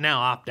cannot now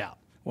opt out.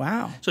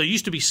 Wow. So it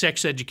used to be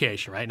sex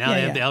education, right? Now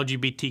they have the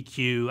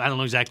LGBTQ. I don't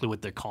know exactly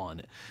what they're calling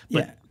it.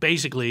 But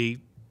basically,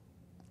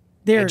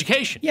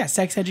 education. Yeah,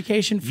 sex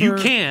education for... You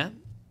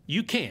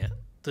can't.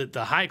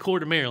 The High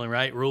Court of Maryland,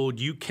 right, ruled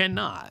you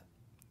cannot.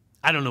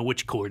 I don't know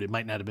which court. It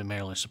might not have been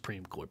Maryland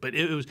Supreme Court. But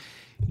it was,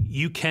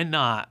 you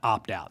cannot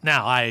opt out.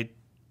 Now, I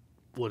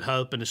would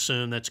hope and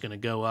assume that's going to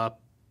go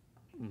up,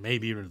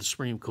 maybe even to the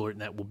Supreme Court,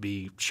 and that will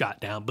be shot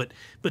down. But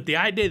the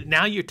idea that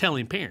now you're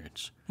telling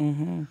parents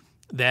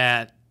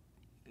that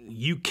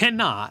you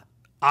cannot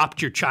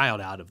opt your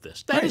child out of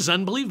this. That is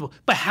unbelievable.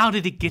 But how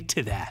did it get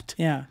to that?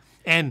 Yeah.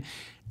 And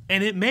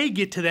it may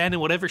get to that in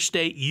whatever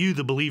state you,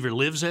 the believer,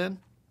 lives in.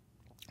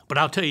 But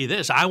I'll tell you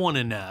this. I want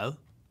to know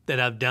that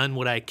I've done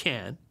what I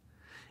can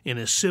in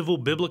a civil,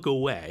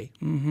 biblical way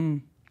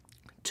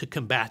to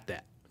combat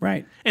that.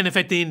 Right. And if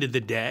at the end of the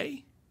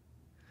day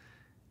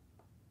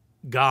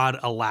God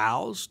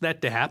allows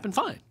that to happen,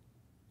 fine.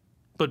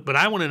 But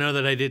I want to know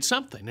that I did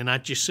something and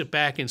not just sit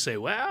back and say,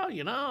 well,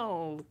 you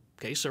know,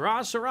 okay, Sarah,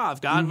 if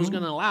God was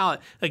going to allow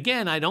it.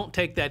 Again, I don't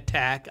take that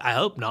tack, I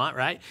hope not,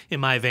 right, in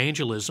my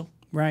evangelism.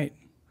 Right.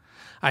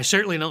 I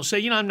certainly don't say,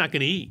 you know, I'm not going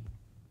to eat.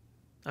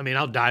 I mean,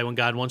 I'll die when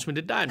God wants me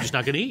to die. I'm just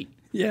not going to eat.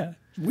 Yeah.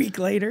 A week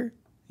later,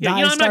 yeah,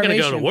 you know, I'm not going to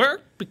go to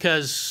work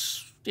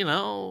because, you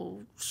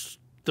know,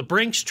 the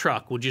Brinks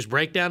truck will just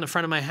break down in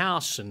front of my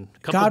house and a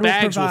couple of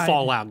bags will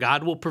fall out.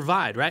 God will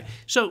provide, right?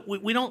 So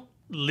we don't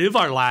live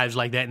our lives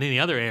like that in any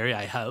other area,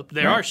 I hope.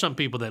 There are some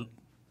people that,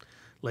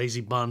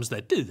 lazy bums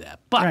that do that.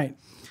 But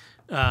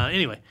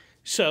anyway,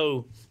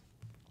 so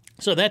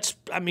that's,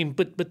 I mean,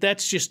 but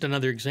that's just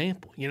another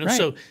example, you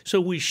know?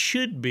 So we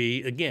should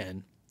be,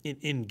 again,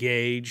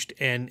 engaged,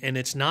 and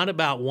it's not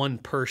about one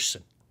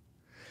person.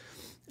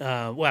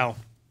 Well,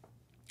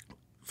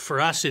 for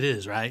us it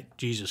is, right?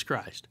 Jesus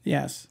Christ.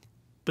 Yes.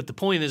 But the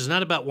point is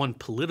not about one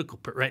political,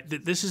 right?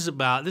 This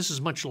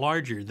is much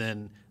larger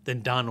than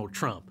Donald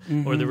Trump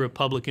or the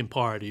Republican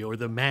Party or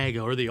the MAGA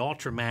or the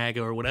Ultra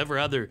MAGA or whatever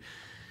other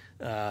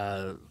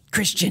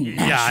Christian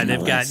nationalist. Yeah,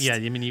 they've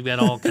got. I mean, you've got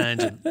all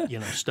kinds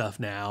of stuff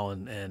now,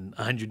 and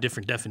 100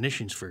 different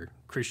definitions for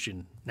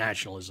Christian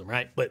nationalism,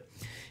 right? But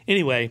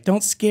anyway,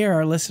 don't scare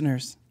our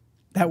listeners.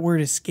 That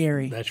word is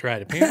scary. That's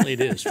right. Apparently,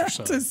 it is for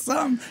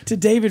some. To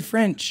David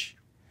French.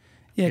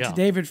 Yeah, to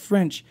David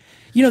French.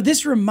 You know,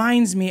 this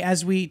reminds me,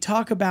 as we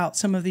talk about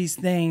some of these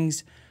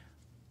things,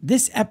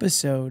 this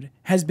episode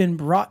has been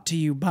brought to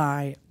you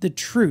by the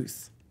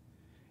truth.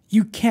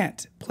 You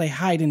can't play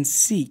hide and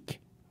seek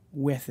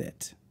with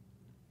it.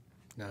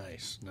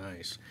 Nice.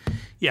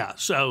 Yeah,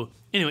 so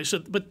anyway,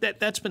 but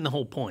that's been the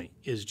whole point,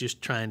 is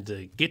just trying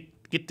to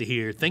get to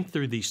here, think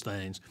through these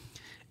things.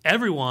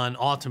 Everyone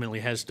ultimately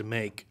has to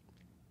make,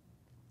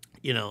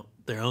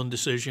 their own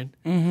decision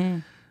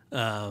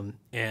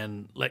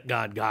and let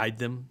God guide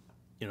them.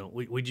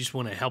 We just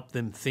want to help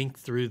them think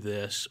through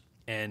this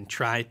and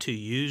try to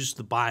use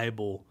the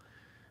Bible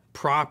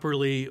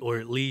properly, or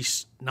at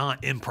least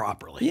not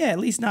improperly. Yeah, at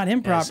least not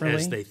improperly.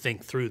 As they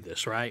think through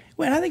this, right?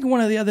 Well, and I think one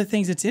of the other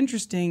things that's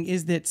interesting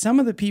is that some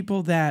of the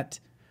people that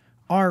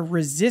are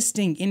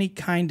resisting any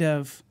kind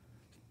of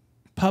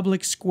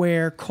public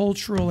square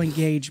cultural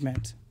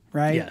engagement,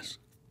 right? Yes.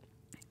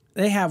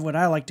 They have what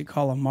I like to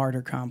call a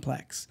martyr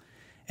complex.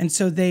 And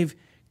so they've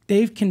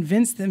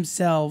convinced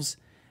themselves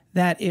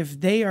that if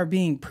they are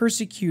being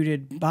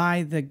persecuted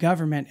by the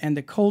government and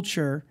the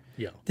culture,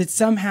 that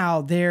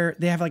somehow they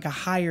have like a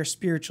higher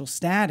spiritual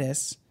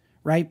status,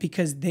 right?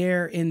 Because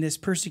they're in this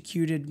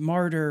persecuted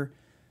martyr,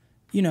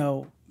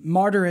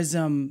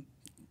 martyrism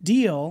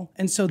deal.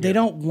 And so they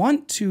don't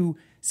want to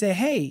say,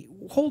 hey,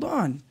 hold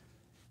on.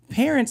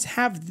 Parents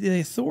have the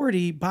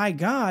authority by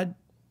God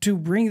to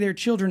bring their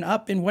children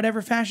up in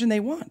whatever fashion they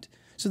want.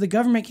 So the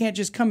government can't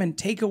just come and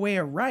take away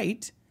a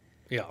right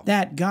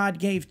that God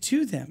gave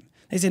to them.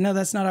 They say, no,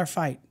 that's not our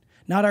fight,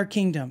 not our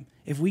kingdom.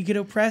 If we get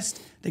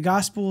oppressed, the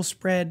gospel will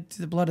spread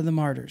to the blood of the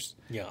martyrs.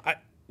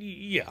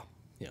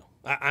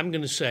 I'm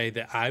going to say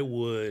that I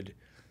would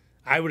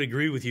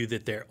agree with you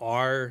that there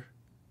are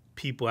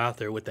people out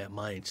there with that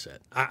mindset.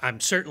 I'm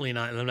certainly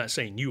not, and I'm not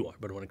saying you are,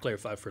 but I want to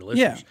clarify for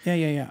listeners.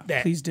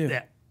 Yeah. Please do.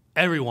 That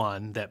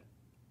everyone, that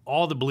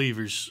all the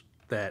believers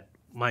that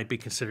might be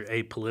considered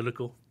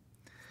apolitical,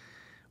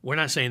 we're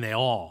not saying they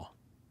all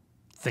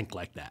think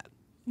like that.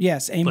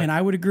 Yes, amen.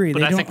 I would agree.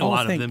 But I think a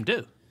lot of them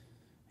do.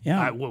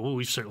 Yeah.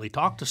 We've certainly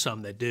talked to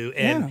some that do.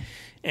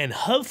 And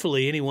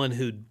hopefully anyone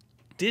who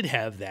did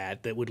have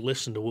that would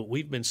listen to what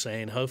we've been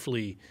saying,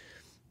 hopefully,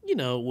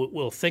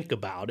 will think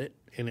about it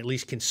and at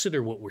least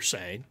consider what we're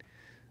saying.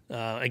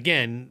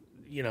 Again,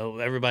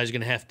 everybody's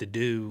going to have to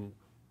do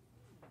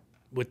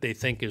what they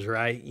think is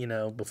right,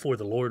 before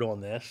the Lord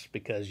on this,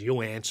 because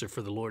you'll answer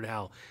for the Lord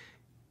how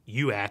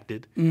you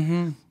acted.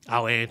 Mm-hmm.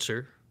 I'll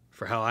answer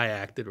for how I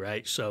acted,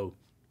 right? So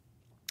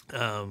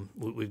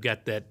we've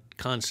got that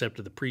concept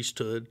of the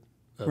priesthood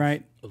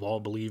of all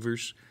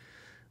believers.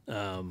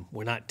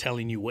 We're not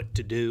telling you what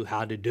to do,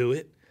 how to do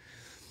it.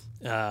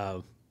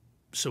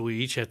 So we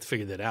each have to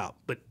figure that out.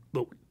 But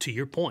to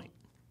your point,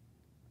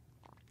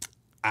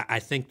 I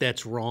think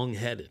that's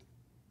wrong-headed.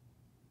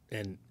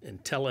 And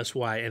tell us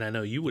why, and I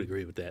know you would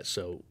agree with that.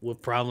 So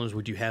what problems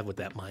would you have with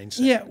that mindset?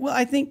 Yeah, well,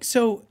 I think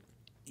so,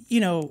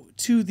 to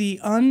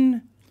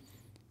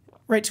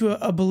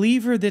a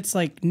believer that's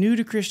like new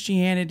to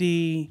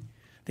Christianity,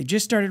 they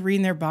just started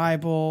reading their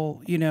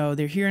Bible,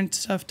 they're hearing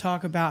stuff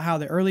talk about how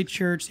the early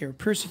church, they were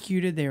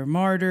persecuted, they were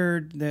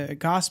martyred, the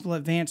gospel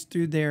advanced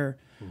through their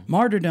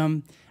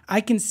martyrdom. I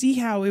can see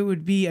how it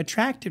would be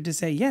attractive to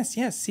say, yes,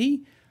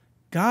 see,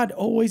 God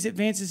always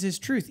advances his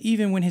truth,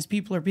 even when his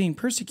people are being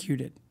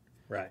persecuted.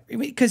 Right.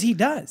 Because he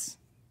does.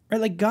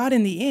 Right? Like God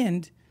in the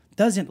end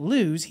doesn't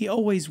lose, he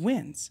always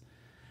wins.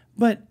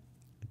 But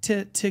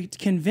to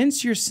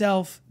convince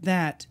yourself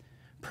that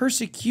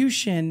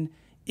persecution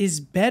is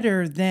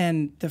better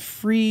than the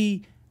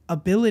free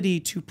ability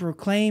to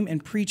proclaim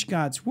and preach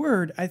God's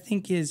word, I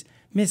think is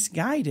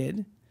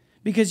misguided,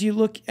 because you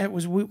look at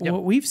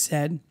what we've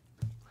said,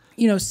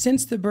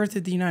 since the birth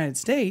of the United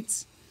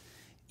States,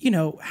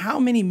 how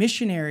many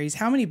missionaries,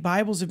 how many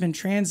Bibles have been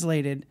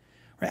translated,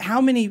 right?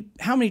 How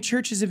many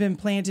churches have been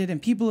planted and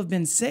people have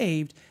been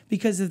saved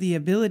because of the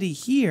ability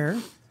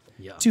here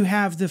to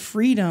have the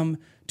freedom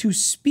to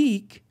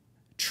speak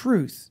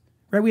truth,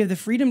 right? We have the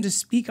freedom to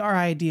speak our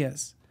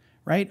ideas,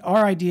 right?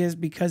 Our ideas,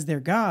 because they're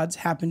God's,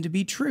 happen to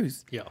be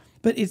truth. Yeah.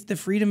 But it's the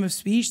freedom of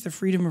speech, the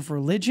freedom of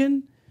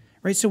religion,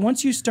 right? So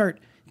once you start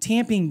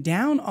tamping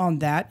down on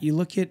that, you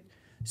look at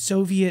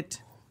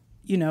Soviet,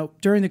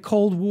 during the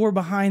Cold War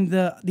behind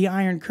the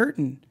Iron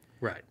Curtain.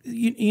 Right.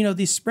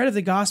 The spread of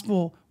the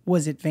gospel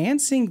was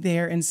advancing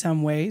there in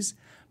some ways,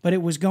 but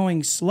it was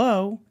going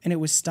slow and it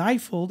was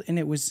stifled and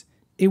it was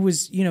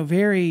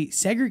very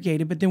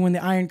segregated. But then when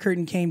the Iron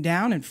Curtain came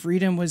down and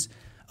freedom was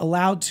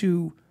allowed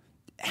to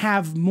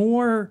have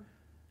more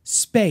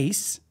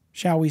space,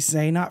 shall we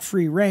say, not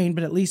free reign,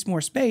 but at least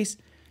more space,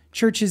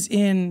 churches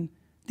in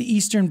the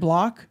Eastern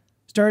Bloc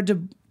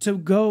started to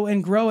go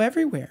and grow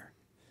everywhere.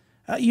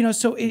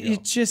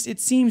 It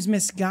seems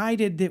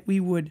misguided that we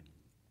would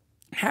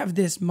have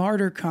this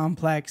martyr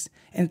complex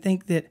and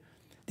think that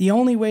the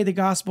only way the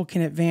gospel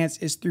can advance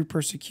is through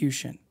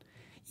persecution.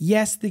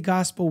 Yes, the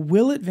gospel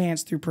will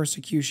advance through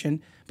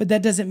persecution, but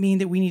that doesn't mean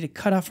that we need to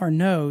cut off our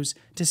nose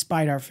to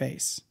spite our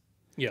face.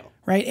 Yeah.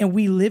 Right? And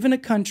we live in a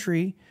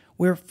country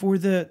where for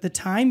the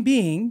time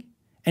being,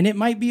 and it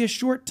might be a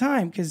short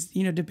time because,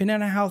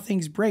 depending on how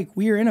things break,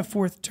 we are in a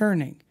fourth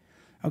turning.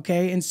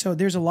 Okay? And so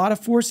there's a lot of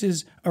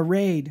forces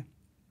arrayed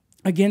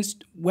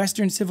against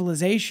Western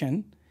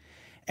civilization.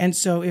 And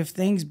so if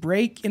things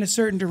break in a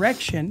certain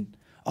direction,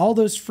 all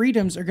those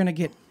freedoms are going to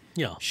get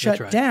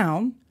shut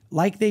down,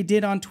 like they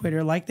did on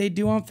Twitter, like they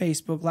do on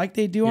Facebook, like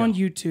they do on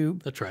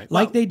YouTube. That's right.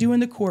 Like they do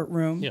in the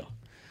courtroom.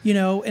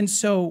 Yeah. And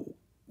so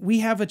we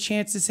have a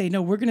chance to say,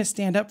 no, we're going to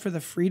stand up for the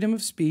freedom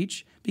of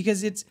speech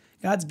because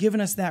God's given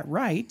us that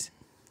right.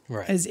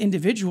 As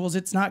individuals.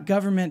 It's not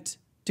government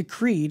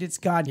decreed, it's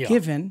God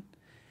given.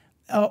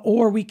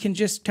 Or we can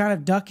just kind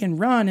of duck and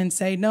run and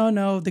say,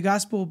 no, the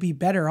gospel will be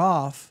better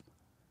off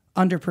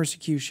under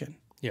persecution.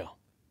 Yeah,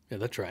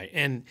 that's right.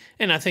 And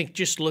I think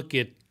just look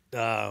at,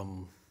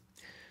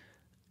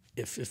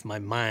 if my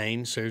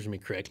mind serves me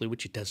correctly,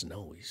 which it doesn't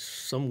always,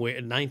 somewhere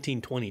in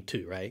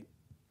 1922, right?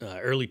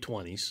 Early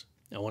 20s.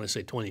 I want to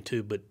say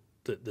 22, but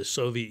the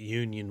Soviet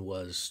Union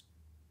was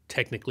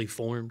technically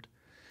formed.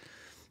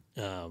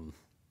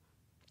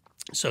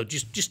 So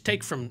just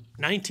take from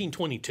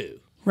 1922.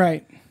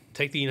 Right.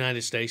 Take the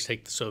United States,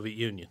 take the Soviet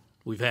Union.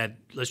 We've had,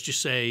 let's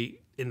just say,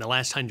 in the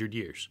last 100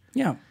 years.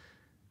 Yeah.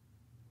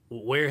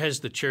 Where has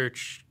the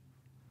church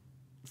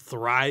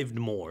thrived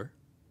more?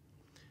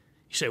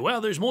 You say,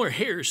 well, there's more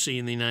heresy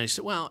in the United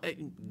States. Well,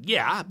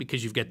 yeah,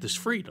 because you've got this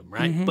freedom,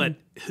 right? Mm-hmm. But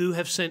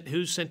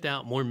who's sent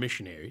out more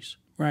missionaries?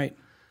 Right.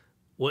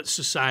 What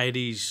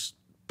society's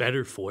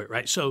better for it,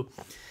 right? So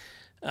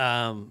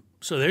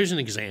there's an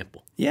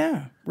example.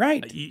 Yeah,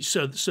 right.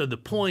 So the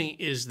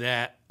point is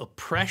that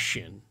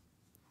oppression,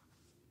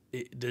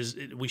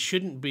 we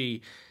shouldn't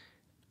be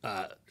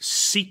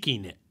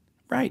seeking it.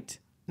 Right.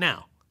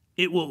 Now,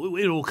 it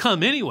will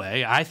come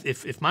anyway.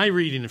 If my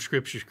reading of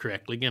Scripture is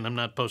correctly, again, I'm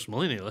not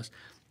postmillennialist,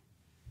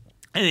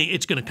 I think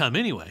it's going to come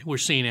anyway. We're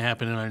seeing it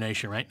happen in our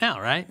nation right now,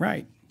 right?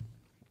 Right.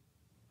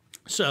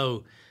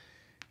 So,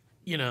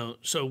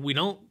 so we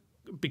don't,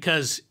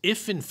 because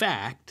if in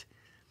fact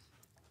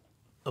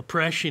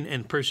oppression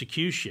and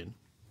persecution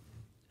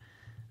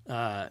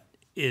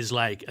is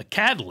like a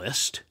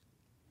catalyst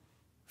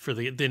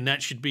then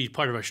that should be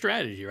part of our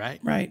strategy, right?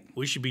 Right.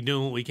 We should be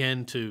doing what we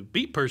can to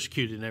be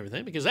persecuted and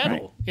everything because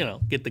that'll,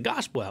 get the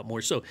gospel out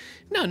more. So,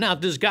 now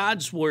does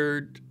God's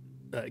word,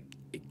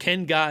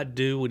 can God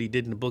do what he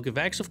did in the book of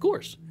Acts? Of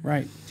course.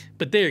 Right.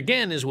 But there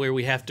again is where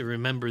we have to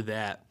remember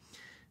that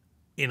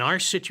in our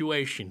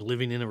situation,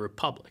 living in a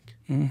republic,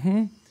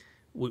 mm-hmm.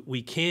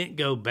 we can't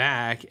go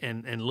back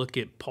and look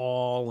at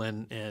Paul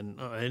and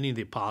any of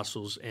the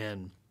apostles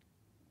and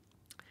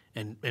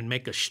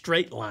make a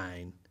straight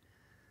line,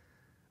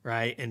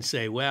 right? And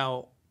say,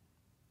 well,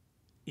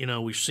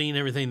 we've seen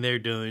everything they're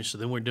doing, so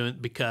then we're doing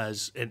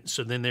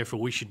so then therefore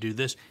we should do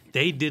this.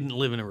 They didn't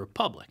live in a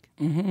republic,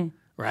 mm-hmm.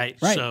 right?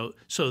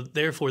 So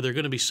therefore there are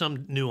going to be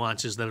some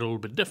nuances that are a little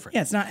bit different.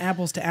 Yeah, it's not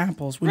apples to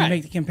apples when you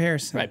make the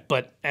comparison. Right,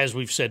 but as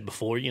we've said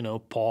before,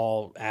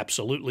 Paul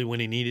absolutely,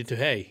 when he needed to,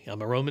 hey,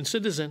 I'm a Roman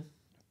citizen.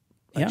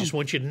 I just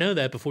want you to know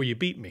that before you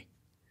beat me.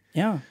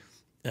 Yeah.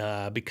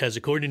 Because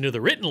according to the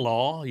written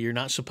law, you're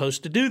not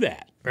supposed to do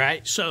that,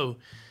 right? So,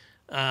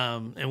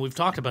 and we've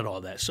talked about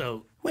all that.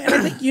 So, well,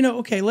 I think,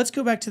 okay, let's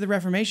go back to the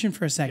Reformation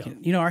for a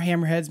second. Yeah. Our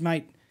hammerheads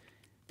might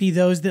be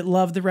those that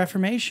love the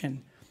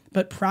Reformation.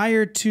 But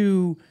prior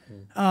to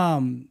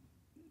Martin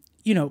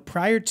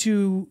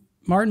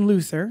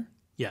Luther,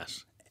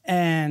 yes,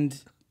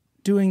 and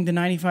doing the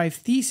 95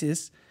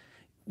 Thesis,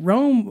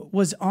 Rome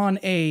was on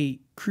a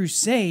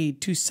crusade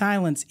to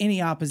silence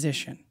any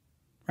opposition,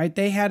 right?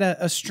 They had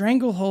a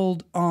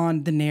stranglehold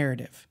on the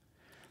narrative.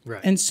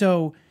 Right. And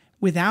so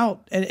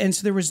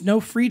so there was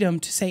no freedom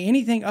to say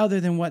anything other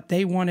than what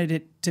they wanted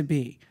it to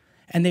be.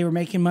 And they were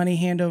making money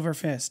hand over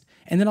fist.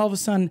 And then all of a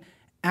sudden,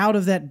 out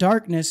of that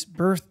darkness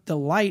birthed the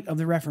light of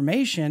the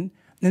Reformation.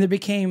 And there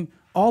became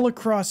all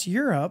across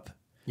Europe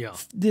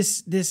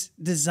this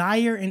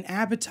desire and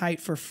appetite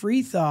for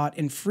free thought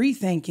and free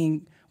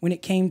thinking when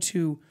it came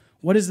to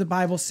what does the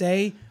Bible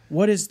say?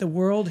 What is the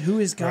world? Who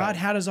is God? Right.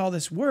 How does all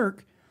this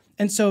work?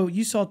 And so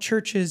you saw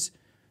churches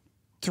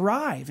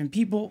thrive and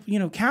people,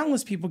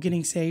 countless people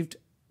getting saved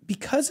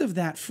because of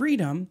that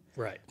freedom.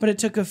 Right. But it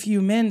took a few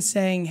men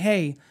saying,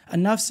 hey,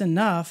 enough's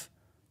enough.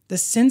 The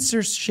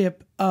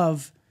censorship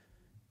of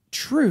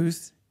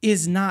truth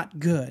is not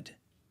good.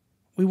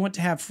 We want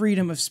to have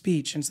freedom of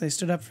speech. And so they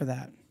stood up for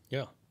that.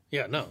 Yeah.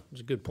 Yeah, no,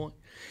 it's a good point.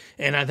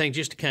 And I think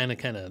just to kind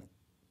of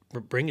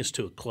bring us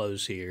to a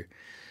close here,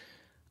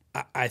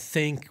 I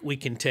think we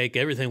can take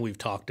everything we've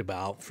talked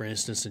about, for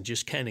instance, and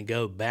just kind of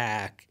go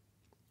back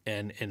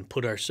and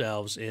put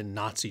ourselves in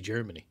Nazi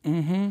Germany.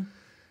 Mm-hmm.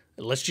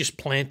 Let's just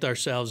plant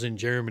ourselves in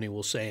Germany,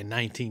 we'll say, in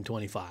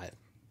 1925.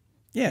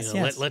 Yes,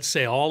 yes. Let's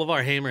say all of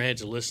our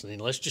hammerheads are listening.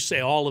 Let's just say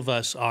all of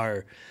us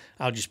are,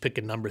 I'll just pick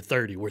a number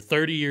 30. We're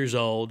 30 years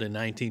old in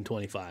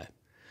 1925.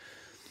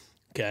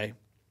 Okay?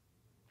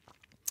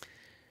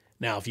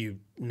 Now, if you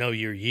know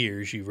your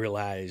years, you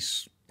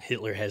realize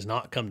Hitler has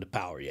not come to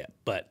power yet,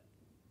 but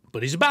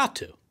he's about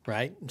to,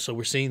 right? So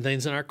we're seeing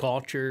things in our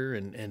culture,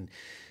 and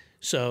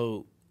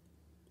so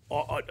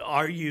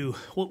are you?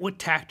 What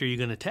tact are you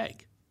going to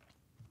take?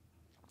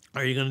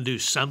 Are you going to do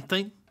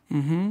something?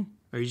 Mm-hmm.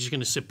 Or are you just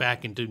going to sit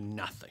back and do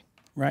nothing?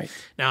 Right.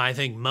 Now, I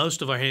think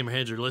most of our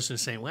hammerheads are listening,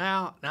 saying,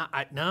 "Well,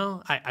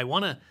 I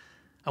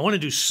want to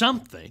do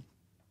something.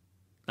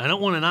 I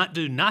don't want to not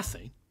do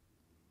nothing."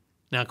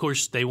 Now, of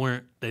course, they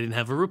didn't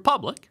have a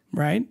republic.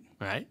 Right.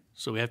 Right.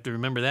 So we have to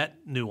remember that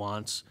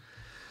nuance.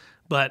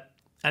 But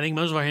I think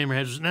most of our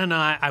hammerheads,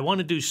 I want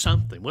to do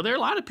something. Well, there are a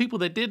lot of people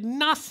that did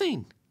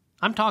nothing.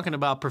 I'm talking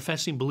about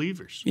professing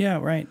believers. Yeah,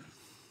 right.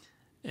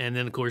 And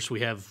then, of course, we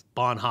have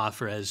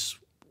Bonhoeffer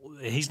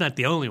he's not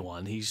the only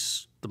one.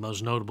 He's the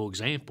most notable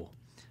example,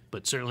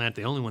 but certainly not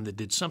the only one that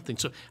did something.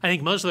 So I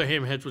think most of our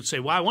hammerheads would say,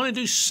 well, I want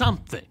to do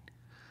something,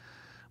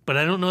 but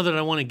I don't know that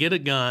I want to get a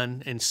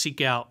gun and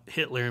seek out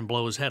Hitler and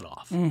blow his head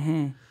off.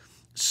 Mm-hmm.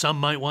 Some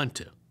might want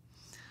to.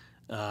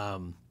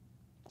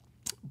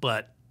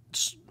 But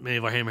many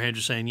of our hammerheads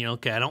are saying,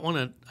 okay,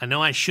 I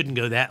know I shouldn't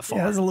go that far.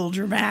 Yeah, that's a little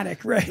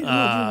dramatic, right? A little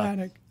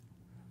dramatic.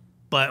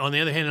 But on the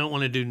other hand, I don't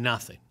want to do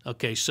nothing.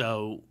 Okay,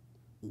 so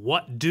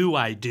what do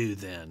I do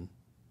then?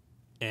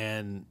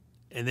 And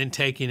then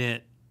taking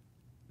it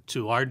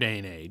to our day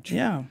and age.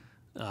 Yeah.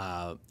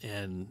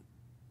 And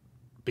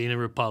being a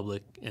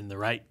republic and the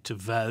right to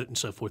vote and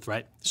so forth,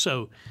 right?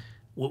 So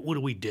what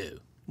do we do?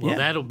 Well,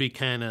 that'll be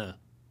kind of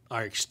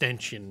our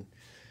extension,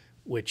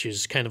 which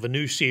is kind of a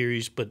new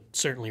series, but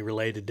certainly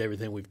related to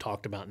everything we've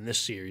talked about in this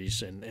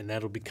series, and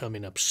that'll be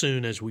coming up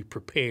soon as we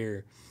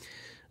prepare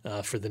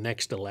for the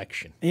next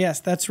election.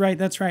 Yes, that's right.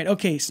 That's right.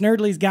 Okay,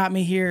 Snerdley's got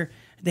me here.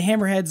 The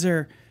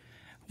Hammerheads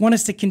want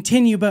us to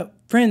continue, but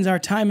friends, our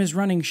time is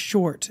running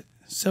short.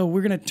 So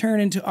we're going to turn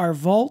into our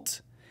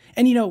vault.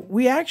 And,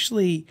 we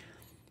actually,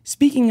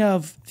 speaking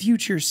of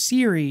future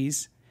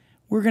series,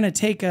 we're going to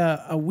take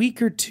a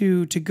week or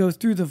two to go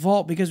through the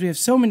vault because we have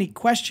so many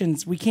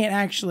questions. We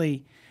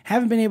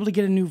haven't been able to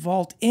get a new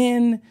vault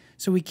in,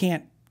 so we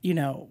can't, we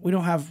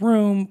don't have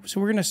room.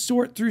 So we're going to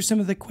sort through some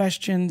of the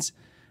questions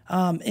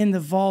in the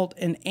vault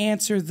and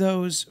answer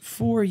those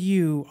for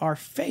you, our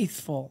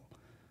faithful,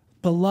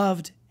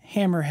 beloved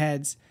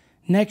Hammerheads,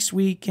 next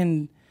week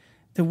and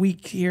the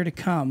week here to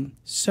come.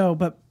 So,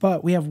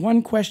 but we have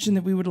one question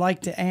that we would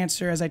like to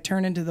answer as I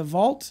turn into the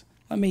vault.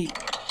 Okay,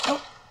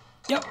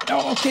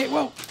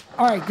 whoa.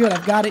 All right, good.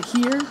 I've got it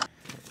here.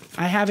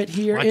 I have it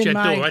here Watch in that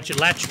my... door.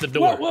 Latch the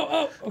door.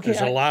 Whoa. Okay.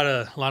 There's a lot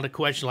of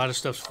questions, a lot of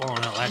stuff's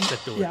falling out. Latch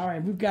that door. Yeah, all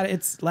right. We've got it.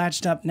 It's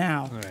latched up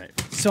now. All right.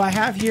 So I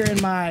have here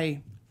in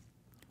my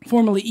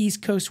formerly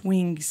East Coast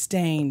Wing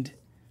stained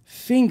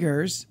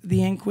fingers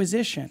the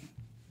Inquisition.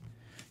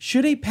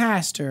 Should a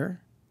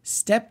pastor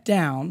step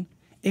down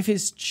if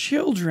his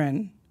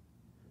children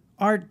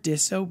are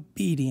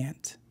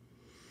disobedient?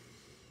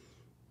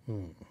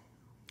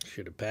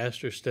 Should a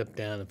pastor step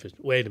down if his...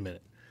 Wait a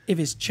minute. If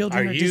his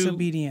children are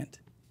disobedient.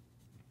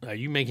 Are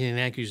you making an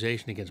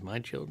accusation against my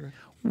children?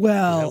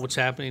 Well, is that what's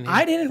happening here?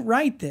 I didn't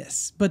write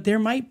this, but there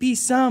might be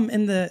some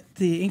in the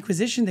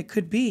Inquisition that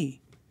could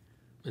be.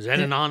 Is that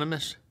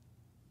anonymous?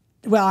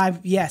 Well,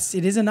 yes,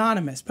 it is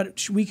anonymous,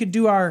 but we could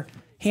do our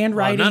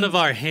handwriting. Well, none of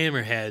our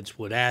Hammerheads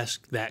would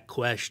ask that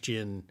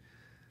question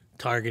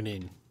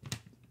targeting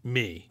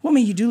me. Well, I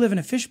mean, you do live in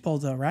a fishbowl,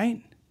 though,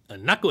 right? A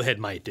knucklehead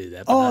might do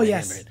that. But Oh, not a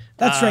yes. hammerhead.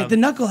 That's right. The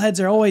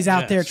knuckleheads are always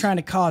out there yes, trying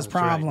to cause that's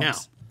right. problems. Now,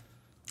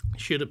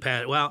 should have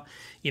passed. Well,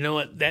 you know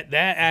what? That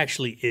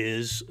actually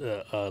is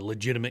a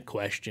legitimate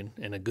question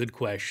and a good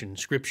question.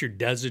 Scripture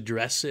does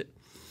address it.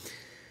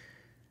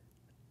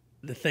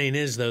 The thing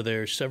is, though,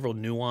 there are several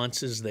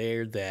nuances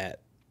there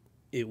that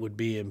it would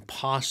be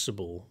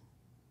impossible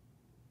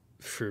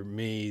for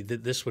me,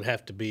 that this would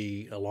have to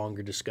be a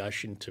longer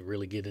discussion to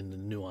really get into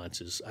the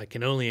nuances. I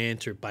can only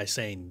answer by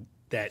saying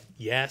that,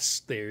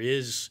 yes,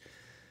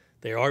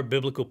 there are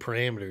biblical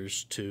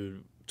parameters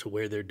to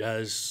where there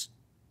does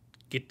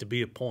get to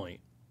be a point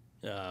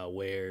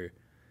where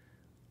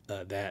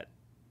that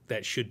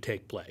should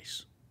take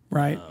place.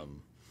 Right.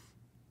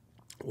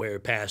 Where a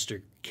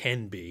pastor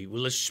can be,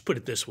 well, let's just put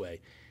it this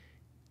way,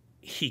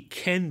 he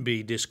can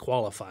be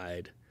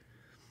disqualified,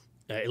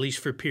 at least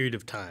for a period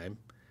of time,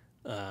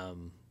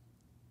 from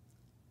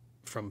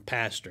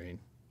pastoring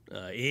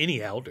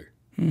any elder,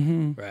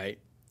 right,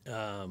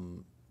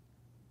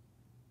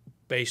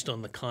 based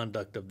on the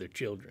conduct of their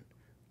children.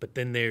 But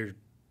then there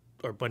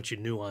are a bunch of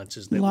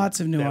nuances. That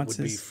would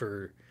be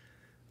for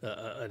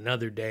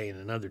another day and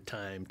another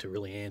time to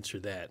really answer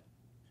that.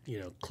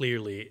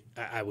 Clearly,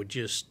 I would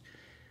just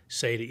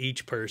say to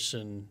each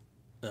person,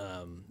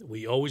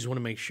 we always want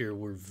to make sure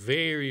we're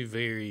very,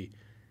 very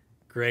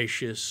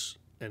gracious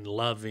and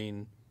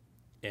loving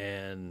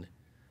and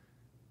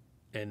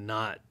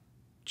not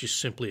just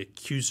simply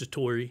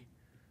accusatory.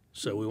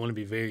 So we want to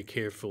be very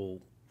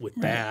careful with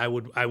that. I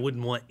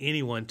wouldn't want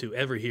anyone to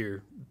ever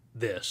hear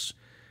this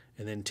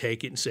and then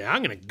take it and say,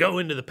 I'm going to go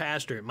into the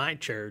pastor at my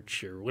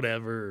church or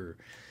whatever, or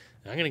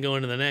I'm going to go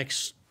into the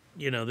next,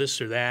 this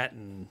or that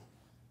and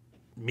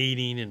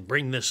meeting and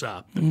bring this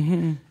up,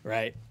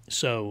 right?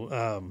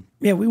 So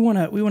we want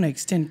to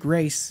extend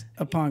grace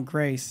upon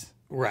grace,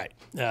 right?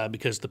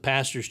 Because the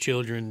pastor's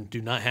children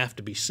do not have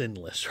to be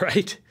sinless,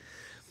 right?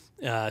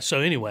 So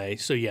anyway,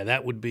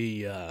 that would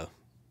be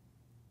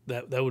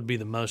that would be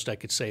the most I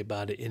could say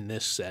about it in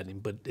this setting.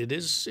 But it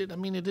is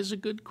a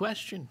good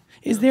question.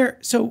 Is there,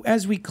 so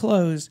as we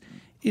close,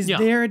 is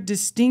there a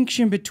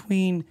distinction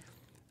between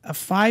a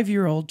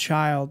 5-year-old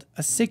child,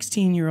 a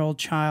 16-year-old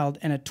child,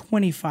 and a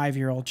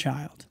 25-year-old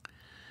child?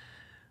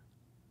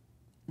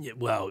 Yeah,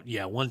 well,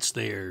 once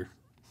they're,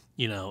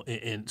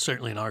 and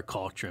certainly in our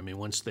culture,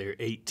 once they're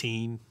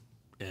 18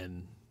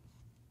 and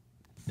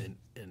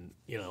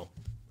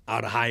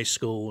out of high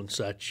school and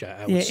such,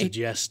 I would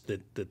suggest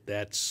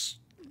that's,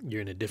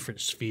 you're in a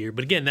different sphere.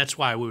 But again, that's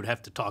why we would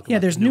have to talk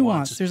about there's the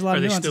nuances. There's a lot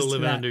of nuances. Are they still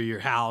living to that. under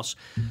your house?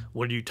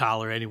 What are you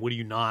tolerating? What are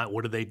you not?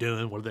 What are they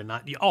doing? What are they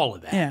not? All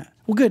of that. Yeah.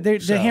 Well, good. The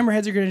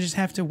Hammerheads are going to just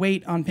have to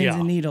wait on pins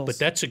and needles. But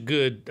that's a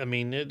good,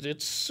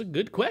 it's a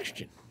good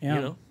question.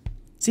 Yeah.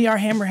 See, our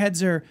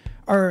Hammerheads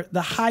are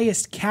the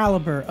highest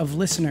caliber of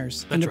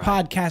listeners in the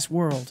podcast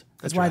world.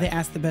 That's why they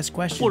ask the best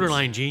questions.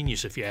 Borderline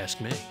genius, if you ask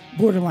me.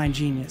 Borderline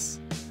genius.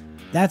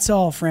 That's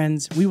all,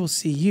 friends. We will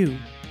see you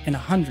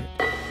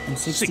 168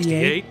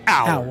 68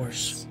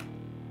 hours.